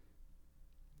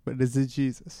 but is it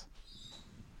Jesus?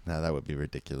 No, that would be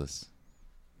ridiculous.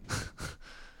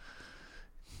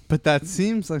 But that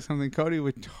seems like something Cody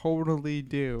would totally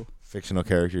do. Fictional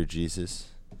character Jesus.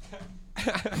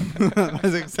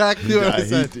 That's exactly what I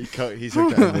said. He's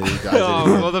hooked on it. He dies Oh,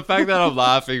 well, the fact that I'm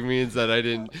laughing means that I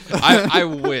didn't. I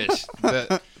wish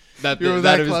that You were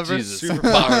that that it was clever? Jesus.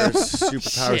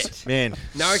 Superpowers, Shit. man.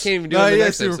 Now I can't even do No, it. he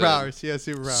has superpowers. He has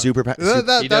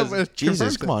superpowers. He does.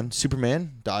 Jesus, come on.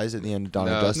 Superman dies at the end of Dawn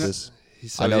of No. Justice.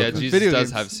 So I know. yeah, Jesus Video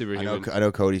does games. have I superhuman.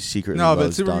 know Cody secretly No, but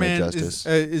loves Dawn of Superman Justice.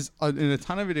 is in a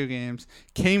ton of video games.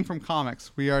 Came from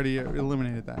comics. We already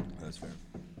eliminated that. That's fair.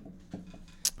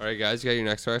 All right, guys, you got your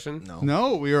next question.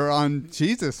 No, we were on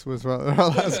Jesus. Was what our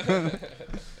last one.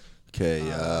 Okay.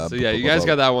 So yeah, you guys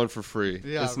got that one for free.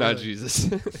 Yeah, it's not really. Jesus.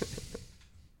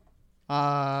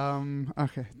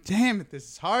 Okay. Damn it, this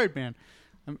is hard, man.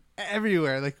 I'm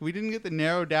everywhere. Like we didn't get to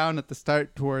narrow down at the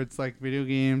start towards like video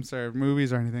games or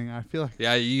movies or anything. I feel like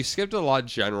Yeah, you skipped a lot of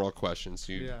general questions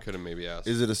you Yeah. could have maybe asked.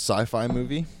 Is it a sci-fi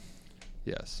movie?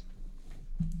 Yes.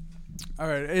 all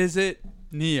right. Is it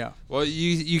Neo? Well,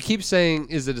 you keep saying,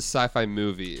 is it a sci-fi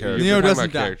movie? Character. You're Neo talking doesn't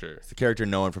about die. character. It's the character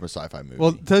known from a sci-fi movie.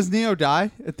 Well, does Neo die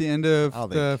at the end of I don't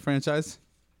the think- franchise?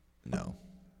 no.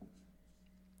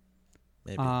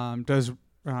 Maybe. Does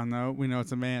no? We know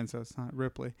it's a man, so it's not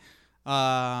Ripley.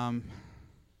 Man,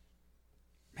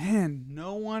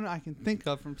 no one I can think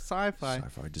of from sci-fi.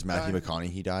 Sci-fi. Does Matthew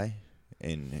McConaughey die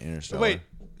in Interstellar? Wait,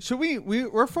 should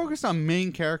we're focused on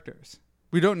main characters.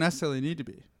 We don't necessarily need to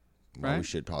be, Well,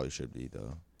 right? we probably should be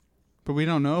though. But we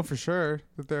don't know for sure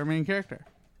that they're a main character,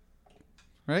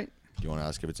 right? Do you want to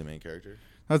ask if it's a main character?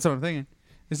 That's what I'm thinking.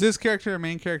 Is this character a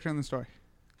main character in the story?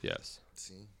 Yes.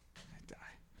 See. Die.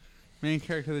 Main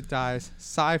character that dies.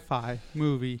 Sci-fi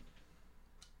movie.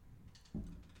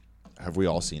 Have we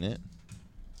all seen it?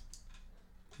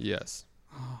 Yes.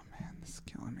 Oh man, this is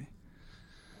killing me.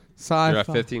 You're at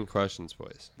Sci-fi. 15 questions,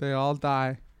 boys. They all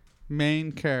die.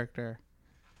 Main character.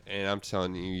 And I'm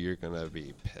telling you, you're going to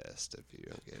be pissed if you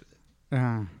don't get it.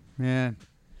 Ah, man.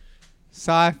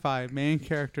 Sci-fi main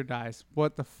character dies.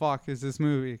 What the fuck is this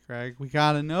movie, Greg? We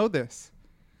gotta know this.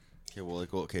 Okay, well,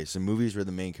 so movies where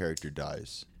the main character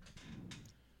dies.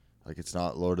 Like it's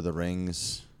not Lord of the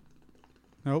Rings.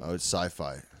 Nope. Oh, it's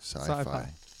sci-fi. Sci-fi.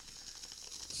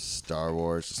 Star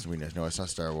Wars. No, it's not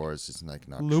Star Wars. It's like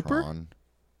not Looper? Tron.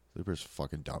 Looper's a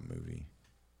fucking dumb movie.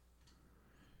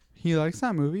 He likes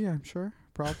that movie, I'm sure.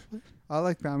 Probably. I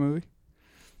like that movie.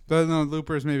 But no,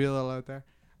 Looper's maybe a little out there.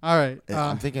 All right. And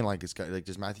I'm thinking like it's got like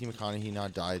does Matthew McConaughey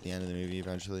not die at the end of the movie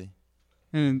eventually?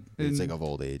 It's like of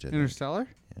old age. I think. Interstellar?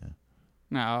 Yeah.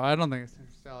 No, I don't think it's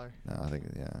Interstellar. No, I think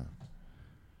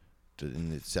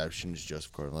in Inception, does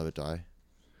Joseph Gordon-Levitt die?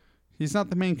 He's not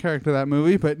the main character of that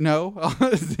movie, but no.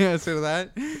 Is the answer to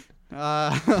that.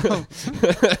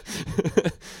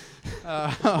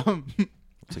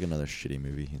 It's like another shitty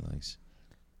movie he likes.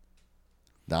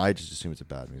 Now I just assume it's a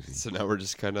bad movie. So now we're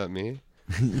just kind of at me.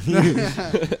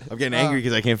 I'm getting angry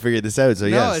because I can't figure this out. So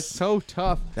no, yes, it's so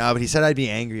tough. No, but he said I'd be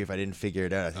angry if I didn't figure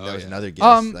it out. I think that was another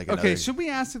guess. Like okay, another... should we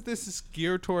ask if this is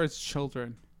geared towards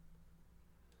children?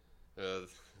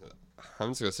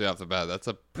 I'm just gonna say off the bat, that's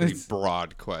a pretty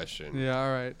broad question. Yeah,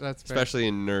 all right, that's fair. Especially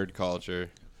in nerd culture.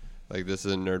 Like this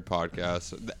is a nerd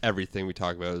podcast. Everything we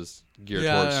talk about is geared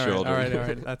towards children. All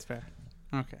right, that's fair.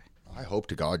 Okay. I hope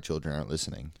to God children aren't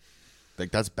listening. Like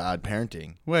that's bad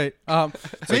parenting. Wait,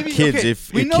 maybe kids. Okay,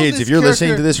 if you're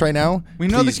listening to this right now, we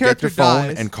know please the character get your phone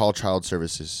dies. and call child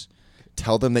services.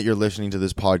 Tell them that you're listening to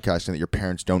this podcast and that your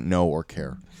parents don't know or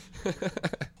care.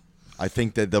 I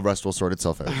think that the rest will sort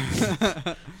itself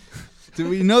out. Do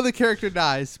we know the character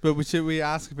dies? But should we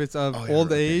ask if it's of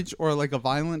old age or like a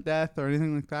violent death or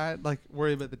anything like that? Like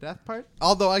worry about the death part.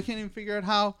 Although I can't even figure out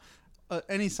how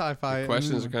any sci-fi. The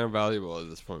questions are kind of valuable at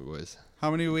this point, boys. How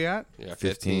many are we at? Yeah,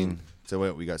 15. So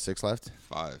wait, we got 6 left.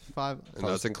 5. And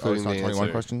that's including the 21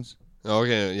 answer. Questions.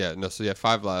 Okay, yeah, no. So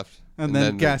 5 left, and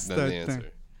then guess the the answer.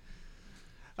 Thing.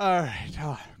 All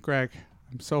right, Greg,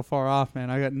 I'm so far off, man.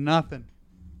 I got nothing.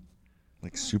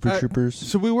 Like Super Troopers.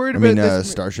 So we worried about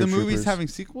this, Starship the movies Troopers? having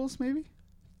sequels, maybe,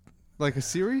 like a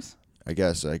series. I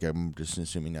guess. Like I'm just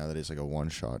assuming now that it's like a one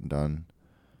shot and done.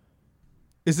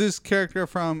 Is this character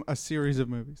from a series of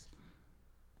movies?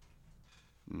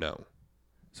 No.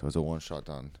 So it's a one shot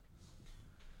done.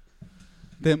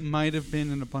 That might have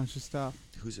been in a bunch of stuff.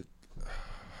 Who's it?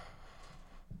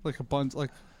 Like a bunch, like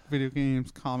video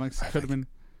games, comics. It could have been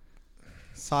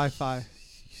sci-fi.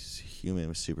 Human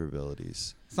with super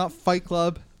abilities. It's not Fight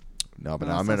Club. No, but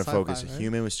No, now I'm it's going to not focus. sci-fi, A right?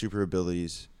 human with super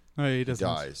abilities Oh, yeah, he doesn't.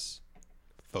 dies.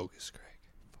 Focus, Greg.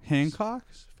 Hancock?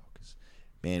 Focus.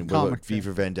 Man, what Comic about V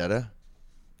for Vendetta?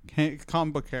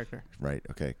 Comic book character. Right.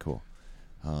 Okay. Cool.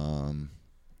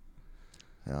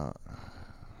 Yeah.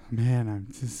 Man, I'm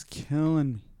just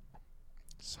killing me.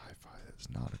 Sci-fi. That's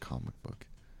not a comic book.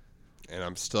 And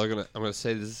I'm gonna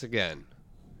say this again.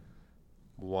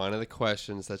 One of the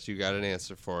questions that you got an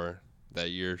answer for that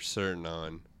you're certain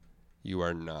on, you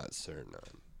are not certain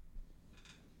on.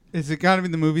 Is it got to be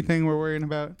the movie thing we're worrying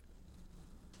about?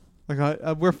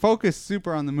 Like we're focused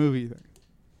super on the movie thing.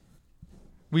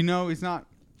 We know he's not.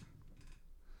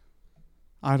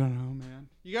 I don't know, man.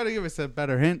 You got to give us a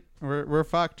better hint. We're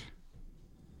fucked.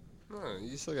 No,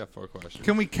 you still got 4 questions.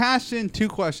 Can we cash in 2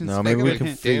 questions? No, to maybe make we it a can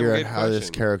hint? figure out good how this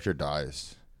question. character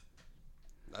dies.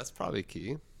 That's probably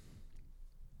key.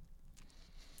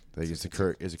 Like, is the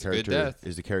good character death.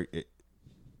 is the character?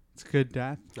 It's a good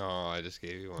death. Oh, I just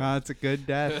gave you one. It's a good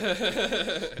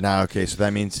death. Now, okay, so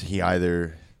that means he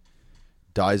either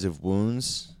dies of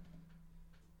wounds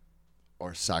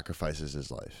or sacrifices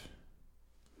his life.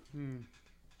 I'm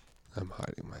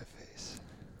hiding my face.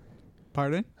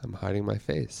 Pardon? I'm hiding my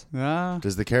face. Yeah.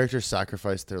 Does the character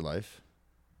sacrifice their life?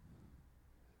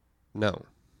 No.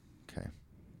 Okay.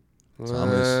 So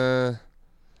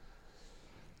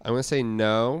I'm gonna say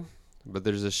no, but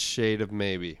there's a shade of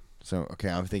maybe. So okay,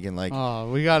 I'm thinking like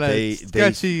We got a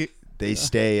sketchy. they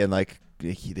stay and like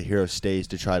the hero stays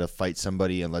to try to fight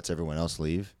somebody and lets everyone else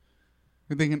leave.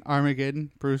 We're thinking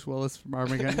Armageddon. Bruce Willis from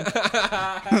Armageddon.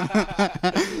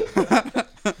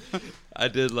 I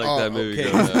did like that movie.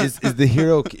 Okay. growing up. Is the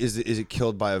hero is it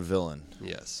killed by a villain?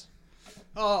 Yes.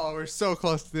 Oh, we're so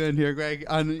close to the end here, Greg.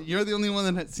 And you're the only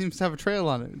one that seems to have a trail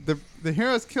on it. The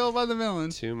hero's killed by the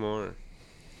villain. 2 more.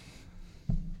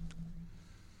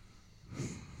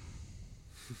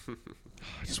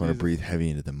 I just want to breathe heavy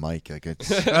into the mic. Like it's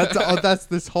That's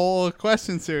this whole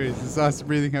question series. Is us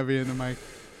breathing heavy in the mic.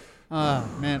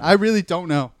 Man, I really don't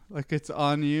know. Like it's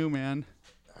on you, man.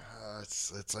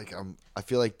 it's like I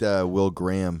feel like the Will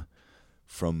Graham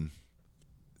from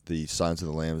the Silence of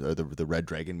the Lambs or the Red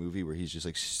Dragon movie where he's just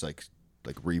like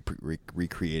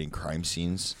recreating crime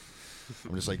scenes.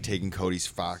 I'm just like taking Cody's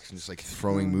facts and just like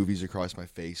throwing movies across my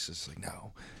face. It's like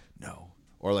no,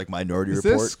 or like Minority Is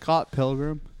Report. this Scott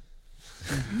Pilgrim?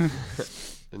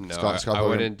 No, Scott I Pilgrim.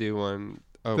 wouldn't do one.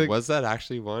 Oh, was that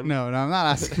actually one? No, I'm not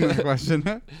asking that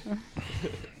question.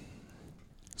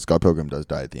 Scott Pilgrim does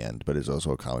die at the end, but it's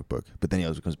also a comic book. But then he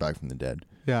also comes back from the dead.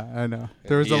 Yeah, I know.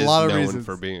 There was He a is lot of known reasons.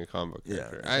 for being a comic book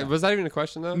character. Yeah. Was that even a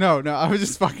question though? No, I was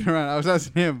just fucking around. I was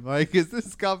asking him, like, is this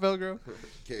Scott Pilgrim?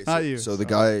 Okay, Not you. So the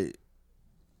guy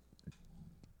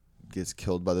gets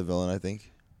killed by the villain, I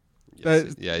think.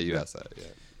 Yes, yeah, you asked that. Yeah.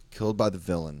 Killed by the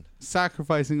villain.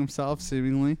 Sacrificing himself,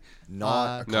 seemingly.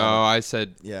 Not. No, I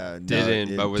said Yeah.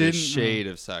 didn't, but with a Didn't, shade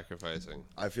of sacrificing.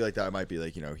 I feel like that might be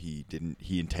like, he didn't.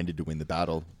 He intended to win the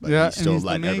battle, but Yeah, he and still he's the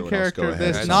let main everyone else go character ahead.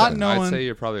 that's and not stuff. known- I'd say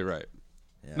you're probably right.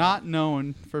 Yeah. Not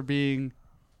known for being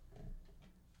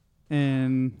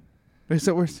in.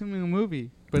 So we're assuming a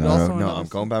movie, but no, also no. another- I'm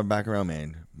going back around,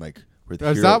 man. Like where the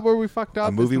Is hero, that where we fucked up?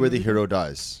 a movie Is where the hero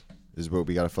dies is what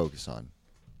we got to focus on.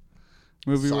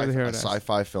 Movie where the hero a dies.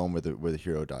 sci-fi film where the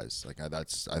hero dies. Like I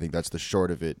think that's the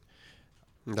short of it.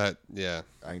 That yeah.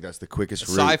 I think that's the quickest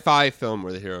route. Sci-fi film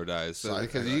where the hero dies, so Sci-fi,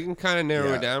 because you can kind of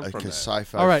narrow it down like from a that.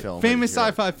 sci-fi All right, film where the famous hero-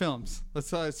 sci-fi films. Let's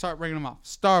start bringing them off.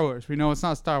 Star Wars. We know it's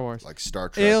not Star Wars. like Star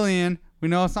Trek. Alien. We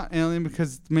know it's not Alien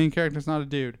because the main character's not a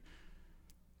dude.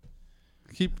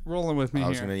 Keep rolling with me I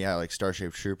was here. like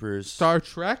Starship Troopers. Star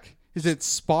Trek. Is it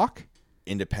Spock?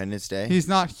 Independence Day. He's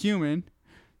not human.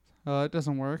 It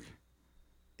doesn't work.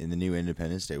 In the new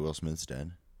Independence Day, Will Smith's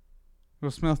dead.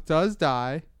 Will Smith does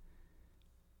die.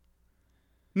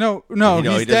 No, He he's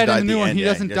doesn't dead die in the at new one. end, He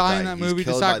yeah, doesn't does die in that He's movie to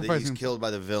killed by sacrifice He's him. killed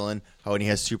by the villain. Oh, and he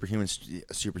has superhuman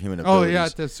abilities. Oh yeah,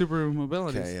 the super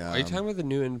abilities. Okay, Are you talking about the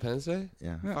new Independence Day?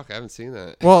 yeah. Fuck, I haven't seen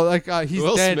that. Well, like he's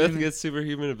Will dead. Smith in- gets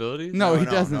superhuman abilities? No, he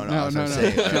no, doesn't. No, No, that's no, what no. I'm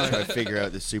saying. No. I'm trying to figure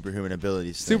out the superhuman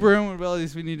abilities. thing. Superhuman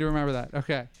abilities. We need to remember that.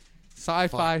 Okay,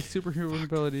 sci-fi superhuman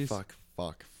abilities. Fuck.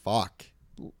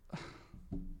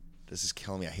 This is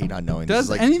killing me. I hate not knowing. Does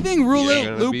this is like, anything rule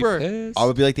You're out gonna be Looper? pissed. I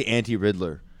would be like the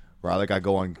anti-Riddler, where I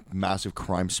go on massive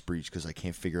crime sprees because I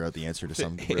can't figure out the answer to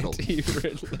some riddle.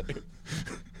 Anti-Riddler.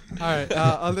 All right,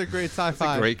 other great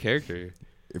sci-fi. Great character.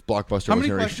 If Blockbuster How wasn't many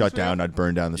already questions shut we have? down, I'd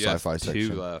burn down the You have sci-fi two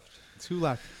section. left. 2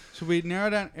 left. Should we narrow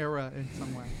down era in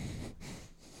some way?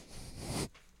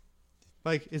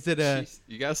 Like, is it a? Jeez,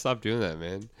 you gotta stop doing that,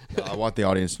 man. I want the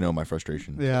audience to know my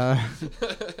frustration. Yeah.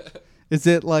 Is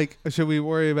it like? Should we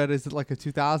worry about? Is it like a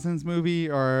 2000s movie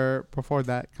or before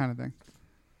that kind of thing?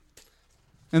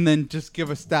 And then just give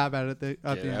a stab at it at the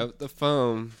Get end. out the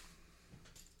phone.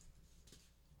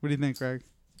 What do you think, Greg?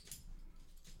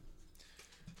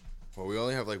 Well, we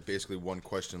only have basically one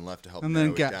question left to help And then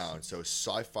narrow guess. it down. So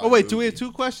sci-fi. Oh wait, do we movie- have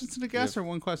 2 questions and a guess or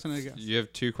 1 question and a guess? You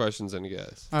have 2 questions and a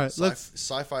guess. All right, let's.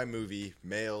 Sci-fi movie,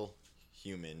 male,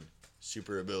 human,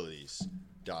 super abilities,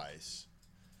 dies,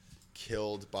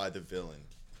 killed by the villain.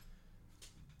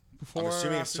 Before I'm or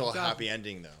assuming it's after still a 2000? happy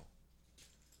ending though.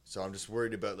 So I'm just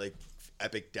worried about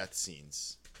epic death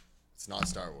scenes. It's not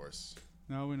Star Wars.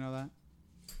 No, we know that.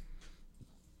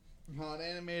 Not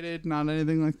animated, not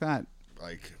anything like that.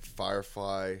 Like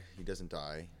Firefly, he doesn't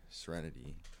die.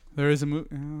 Serenity, There is a movie.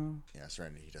 yeah,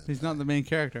 Serenity, he doesn't. He's die. not the main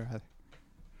character. Killed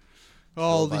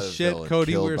Holy by the shit, villain,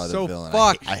 Cody, killed we're by the so villain.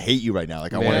 fucked. I hate you right now. I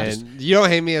want to Man, just. you don't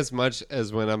hate me as much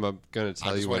as when I'm gonna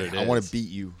tell you what it is. I want to beat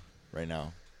you right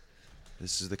now.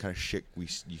 This is the kind of shit you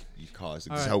cause.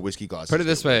 This is right. how whiskey glasses. Put it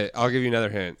this get way. I'll give you another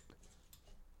hint.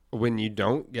 When you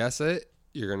don't guess it,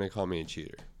 you're gonna call me a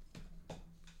cheater.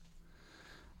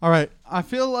 All right, I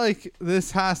feel like this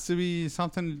has to be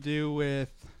something to do with.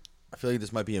 I feel like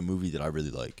this might be a movie that I really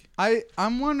like.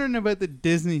 I'm wondering about the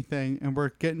Disney thing, and we're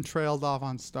getting trailed off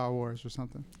on Star Wars or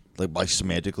something. By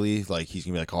semantically, he's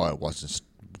gonna be like, "Oh, it wasn't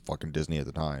fucking Disney at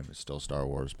the time. It's still Star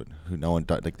Wars." But no one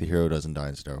the hero doesn't die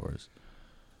in Star Wars.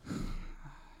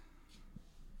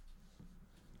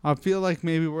 I feel like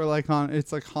maybe we're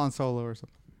it's like Han Solo or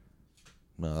something.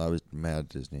 No, I was mad at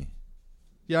Disney.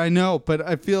 Yeah, I know, but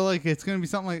I feel like it's gonna be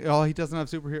something like, oh, he doesn't have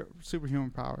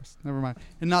superhuman powers. Never mind,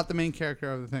 and not the main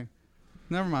character of the thing.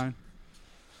 Never mind.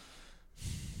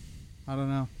 I don't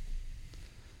know.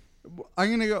 I'm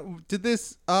gonna go. Did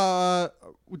this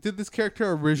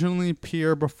character originally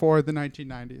appear before the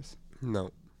 1990s?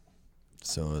 No.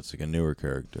 So it's like a newer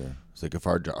character. It's like of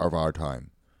our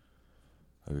time.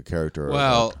 Like a character.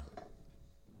 Well,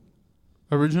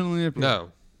 Originally appeared.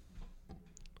 no.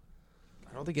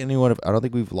 I don't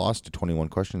think we've lost to 21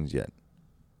 questions yet.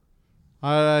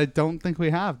 I don't think we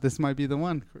have. This might be the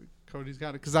one. Cody's got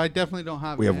it because I definitely don't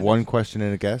have. We have it. one question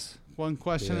and a guess. One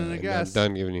question and a I'm guess.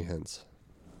 done giving you hints.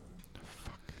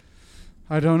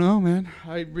 I don't know, man.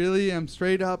 I really am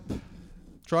straight up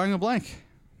drawing a blank.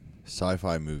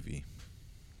 Sci-fi movie.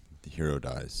 The hero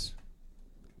dies.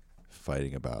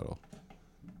 Fighting a battle.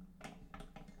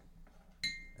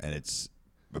 And it's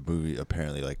a movie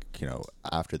apparently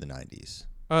after the 90s.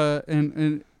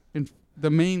 And the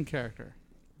main character.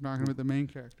 We're talking about the main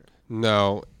character.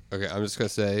 No. Okay, I'm just gonna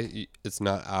say it's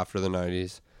not after the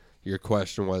 90s. Your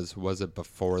question was it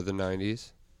before the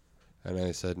 90s? And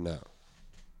I said no.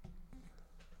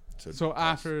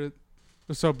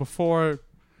 So before,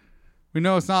 we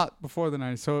know it's not before the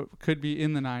 90s, so it could be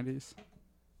in the 90s.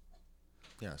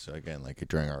 Yeah, so again, like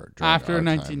during After our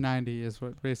 1990 time. is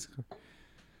what basically.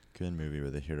 Good movie where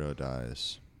the hero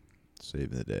dies,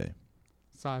 saving the day.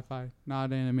 Sci-fi,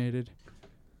 not animated.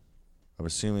 I'm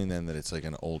assuming then that it's like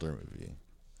an older movie.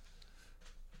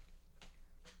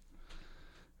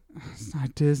 It's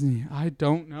not Disney. I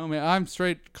don't know, man. I'm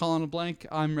straight calling a blank.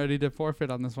 I'm ready to forfeit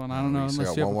on this one. I don't know We unless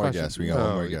got you have one a more question. guess. We got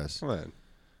one more guess. Come on.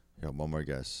 We got one more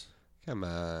guess. Come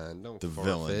on. Don't The forfeit.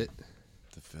 villain.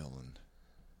 The villain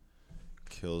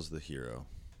kills the hero.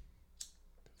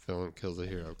 Villain kills the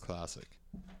hero. Classic.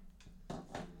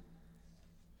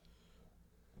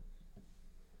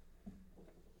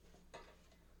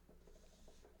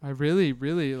 I really,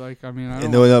 really like. I mean, I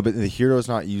don't. No, but the hero's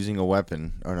not using a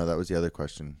weapon. Oh no, that was the other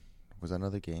question. Was that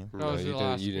another game? No, was you your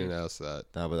last didn't ask that.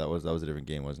 No, but that was a different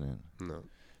game, wasn't it? No.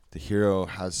 The hero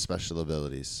has special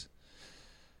abilities.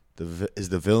 Is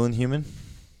the villain human?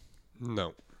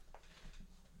 No.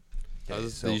 Okay,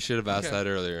 You should have asked Okay. that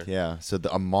earlier. Yeah. So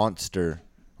a monster.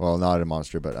 Well, not a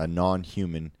monster, but a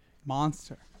non-human.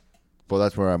 Monster. Well,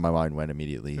 that's where my mind went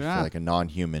immediately. Yeah. For like a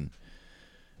non-human.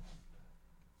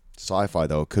 Sci-fi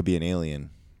though, it could be an alien.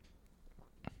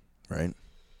 Right?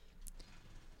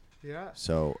 Yeah.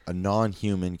 So a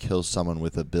non-human kills someone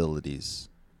with abilities.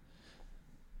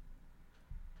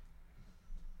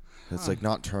 It's like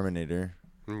not Terminator.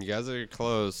 You guys are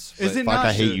close. Is but- it Fuck, not?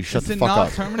 I hate you. Shut is the it fuck not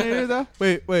up. Terminator though?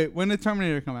 Wait. When did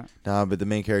Terminator come out? Nah, but the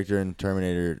main character in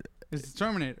Terminator, It's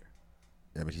Terminator.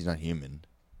 yeah, but he's not human.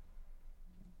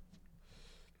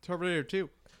 Terminator 2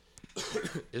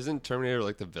 Isn't Terminator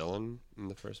like the villain in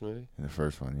the first movie? In the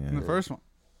first one, in yeah. the first one.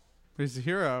 But he's the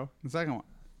hero in the second one.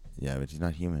 Yeah, but he's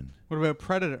not human. What about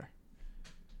Predator?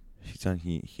 He's not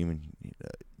human.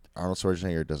 Arnold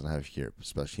Schwarzenegger doesn't have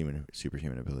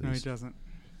superhuman abilities. No, he doesn't.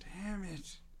 Damn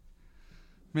it.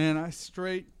 Man, I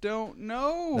straight don't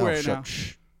know No, right now.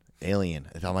 shh. Alien.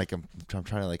 I'm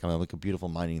trying to I'm like a beautiful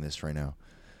minding this right now.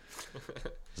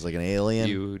 It's like an alien.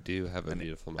 You do have a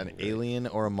beautiful An mind. alien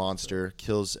or a monster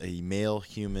kills a male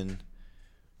human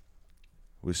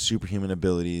with superhuman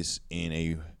abilities in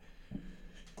a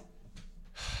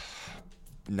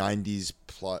 90s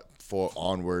plot for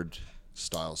onward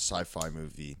style sci-fi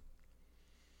movie.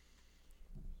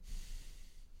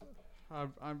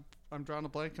 I'm drawing a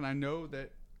blank, and I know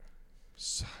that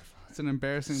Sci-fi. it's an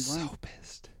embarrassing blank. So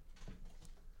pissed.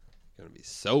 Gonna be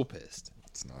so pissed.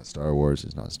 It's not Star Wars.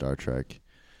 It's not Star Trek.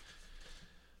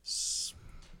 It's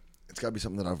got to be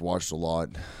something that I've watched a lot.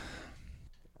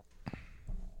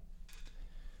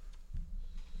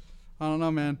 I don't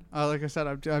know, man. Like I said,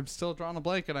 I'm still drawing a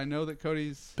blank, and I know that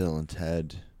Cody's. Bill and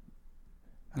Ted.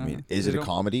 I mean, know. is They it a don't-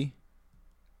 comedy?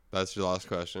 That's your last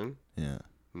question? Yeah.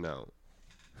 No.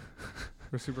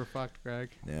 We're super fucked,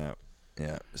 Greg. Yeah.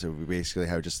 Yeah. So we basically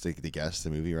have just the guess the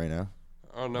movie right now.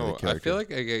 Oh Or no. the I character. feel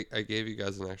like I gave you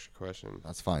guys an extra question.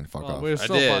 That's fine. Fuck Well, off. we're I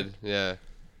still did. fucked. Yeah.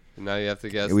 Now you have to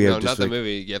guess. We have No, just not the like-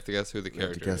 movie. You have to guess who the We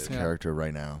have to character guess is. the Yeah. character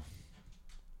right now.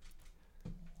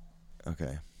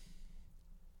 Okay.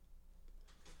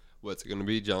 What's it gonna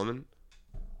be, gentlemen?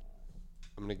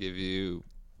 I'm gonna give you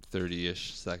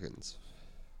 30-ish seconds.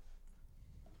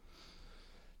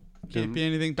 Can't be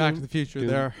anything Back to the Future.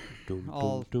 They're Doom,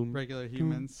 all doom, regular doom,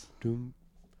 humans. doom,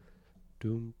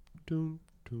 doom, doom,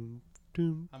 doom,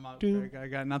 doom, I'm out, doom, Greg. I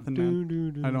got nothing, doom, man.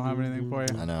 doom, doom, I don't have doom, anything for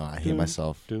you. I know. I hate Doom.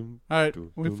 myself. doom, All right,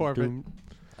 doom, we doom, forfeit.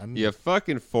 doom. You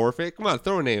fucking forfeit? Come on,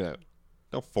 throw a name out.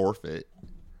 Don't forfeit.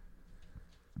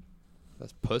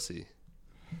 That's pussy.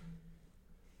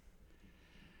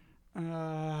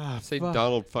 Say fuck.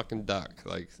 Donald fucking Duck.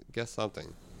 Like, guess something.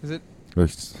 Is it?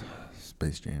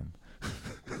 Space Jam.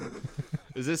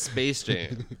 Is it Space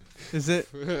Jam? Is it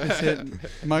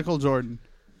Michael Jordan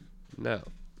No. in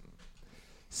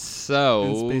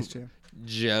So, Space Jam?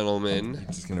 gentlemen,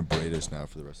 He's just gonna braid us now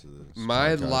for the rest of this. my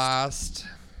podcast. last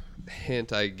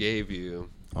hint I gave you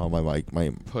Oh my mic,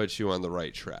 my put you on the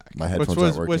right track. headphones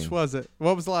aren't working. Which was it?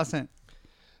 What was the last hint?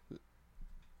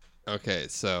 Okay,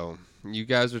 so you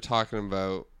guys were talking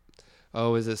about,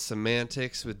 is it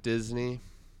semantics with Disney?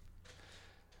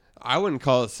 I wouldn't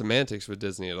call it semantics with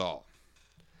Disney at all.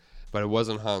 But it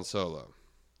wasn't Han Solo.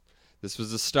 This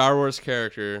was a Star Wars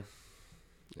character,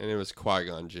 and it was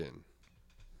Qui-Gon Jinn.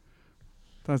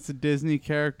 That's a Disney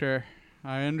character.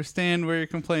 I understand where your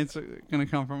complaints are going to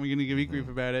come from. We're going to give you grief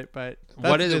about it, but that's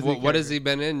What a is Disney what has character. he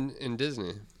been in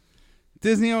Disney?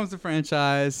 Disney owns the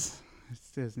franchise.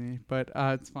 It's Disney, but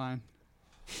it's fine.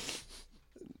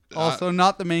 Also,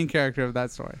 not the main character of that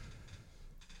story.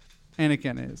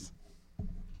 Anakin is.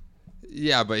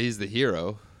 Yeah, but he's the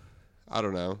hero. I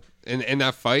don't know. In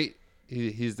that fight,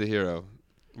 he's the hero.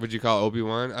 Would you call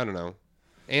Obi-Wan? I don't know.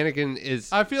 Anakin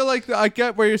is. I feel like I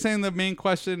get where you're saying the main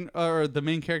question or the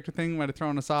main character thing might have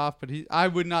thrown us off, but I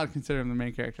would not consider him the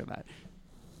main character of that.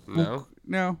 No?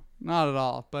 No, not at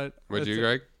all. But Would you,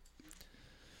 Greg?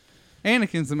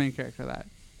 Anakin's the main character of that.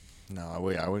 No,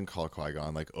 I wouldn't call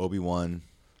Qui-Gon. Like Obi-Wan,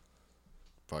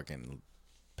 fucking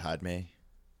Padme,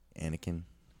 Anakin.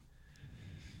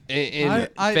 In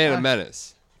Phantom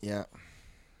Menace. Yeah.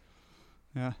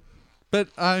 Yeah. But,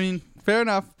 I mean, fair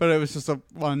enough. But it was just a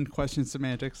one question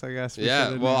semantics, I guess.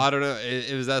 Yeah, well, I don't know.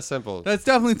 It was that simple. That's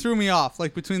definitely threw me off.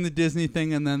 Like, between the Disney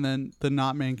thing and then the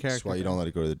not main character. That's why you don't let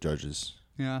it go to the judges.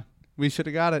 Yeah. We should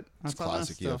have got it. It's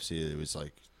classic UFC. It was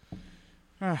like...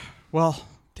 Well...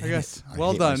 Dang I guess. it. I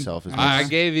Well hate done. myself as much I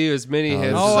gave you as many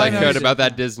hints Oh, as I I know could you about did.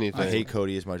 that Disney thing. I hate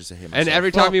Cody as much as I hate myself. And every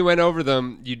time you went over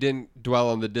them, you didn't dwell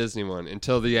on the Disney one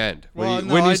until the end. Well,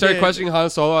 When you I started did. questioning Han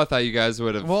Solo, I thought you guys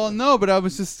would have. Well, no, but I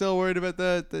was just still worried about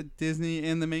the Disney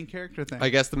and the main character thing. I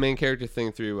guess the main character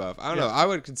thing threw you off. I don't know. I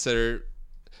would consider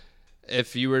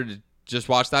if you were to just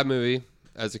watch that movie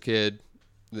as a kid,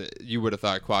 you would have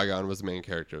thought Qui-Gon was the main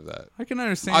character of that. I can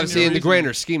understand. Obviously, your in the reasoning.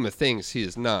 grander scheme of things, he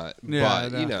is not. Yeah,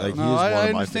 but, you know. Like, no, he is one I of my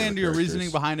understand favorite your characters.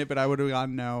 reasoning behind it, but I would have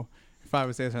gone no if I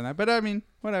was answering that. But I mean,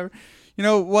 whatever. You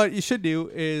know what you should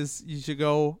do is you should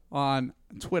go on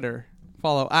Twitter,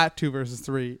 follow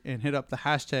 @2versus3, and hit up the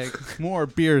hashtag more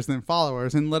beers than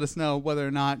followers, and let us know whether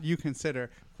or not you consider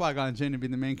Qui-Gon Jinn to be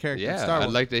the main character of Yeah, Star Wars.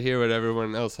 I'd like to hear what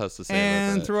everyone else has to say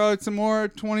and about that. throw out some more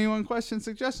 21 question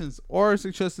suggestions or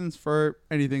suggestions for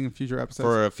anything in future episodes.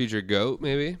 For a future GOAT,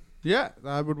 maybe? Yeah,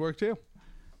 that would work too.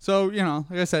 So, you know,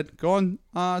 like I said, go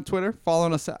on Twitter,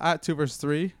 follow us at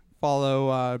 2versus3,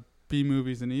 follow B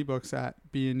Movies and Ebooks at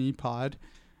B&E Pod,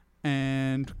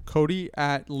 and Cody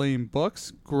at Lame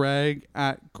Books, Greg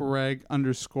at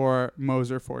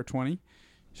Greg_Moser420.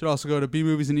 You should also go to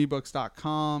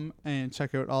bmoviesandebooks.com and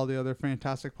check out all the other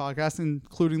fantastic podcasts,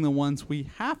 including the ones we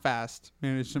half-assed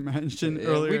managed to mention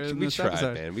earlier in we this tried,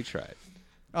 episode. man. We tried.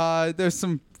 There's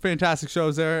some fantastic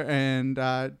shows there, and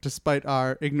despite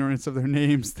our ignorance of their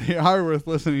names, they are worth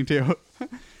listening to.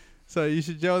 So you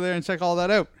should go there and check all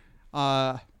that out.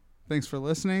 Thanks for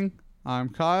listening. I'm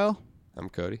Kyle. I'm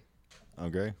Cody.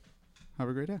 Okay. Have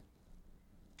a great day.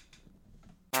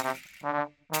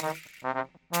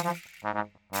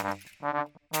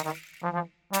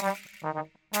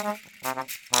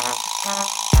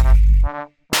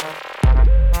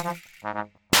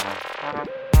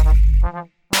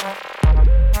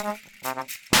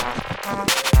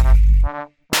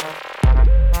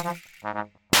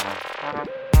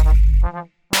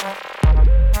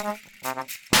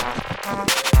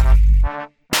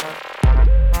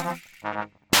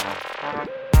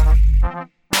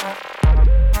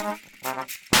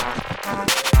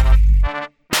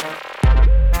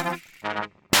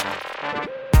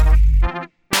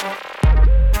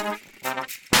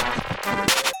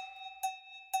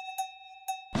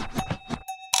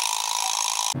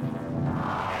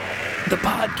 The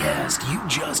podcast you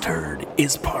just heard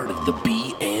is part of the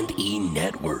B&E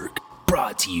Network,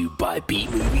 brought to you by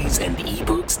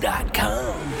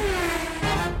bmoviesandebooks.com.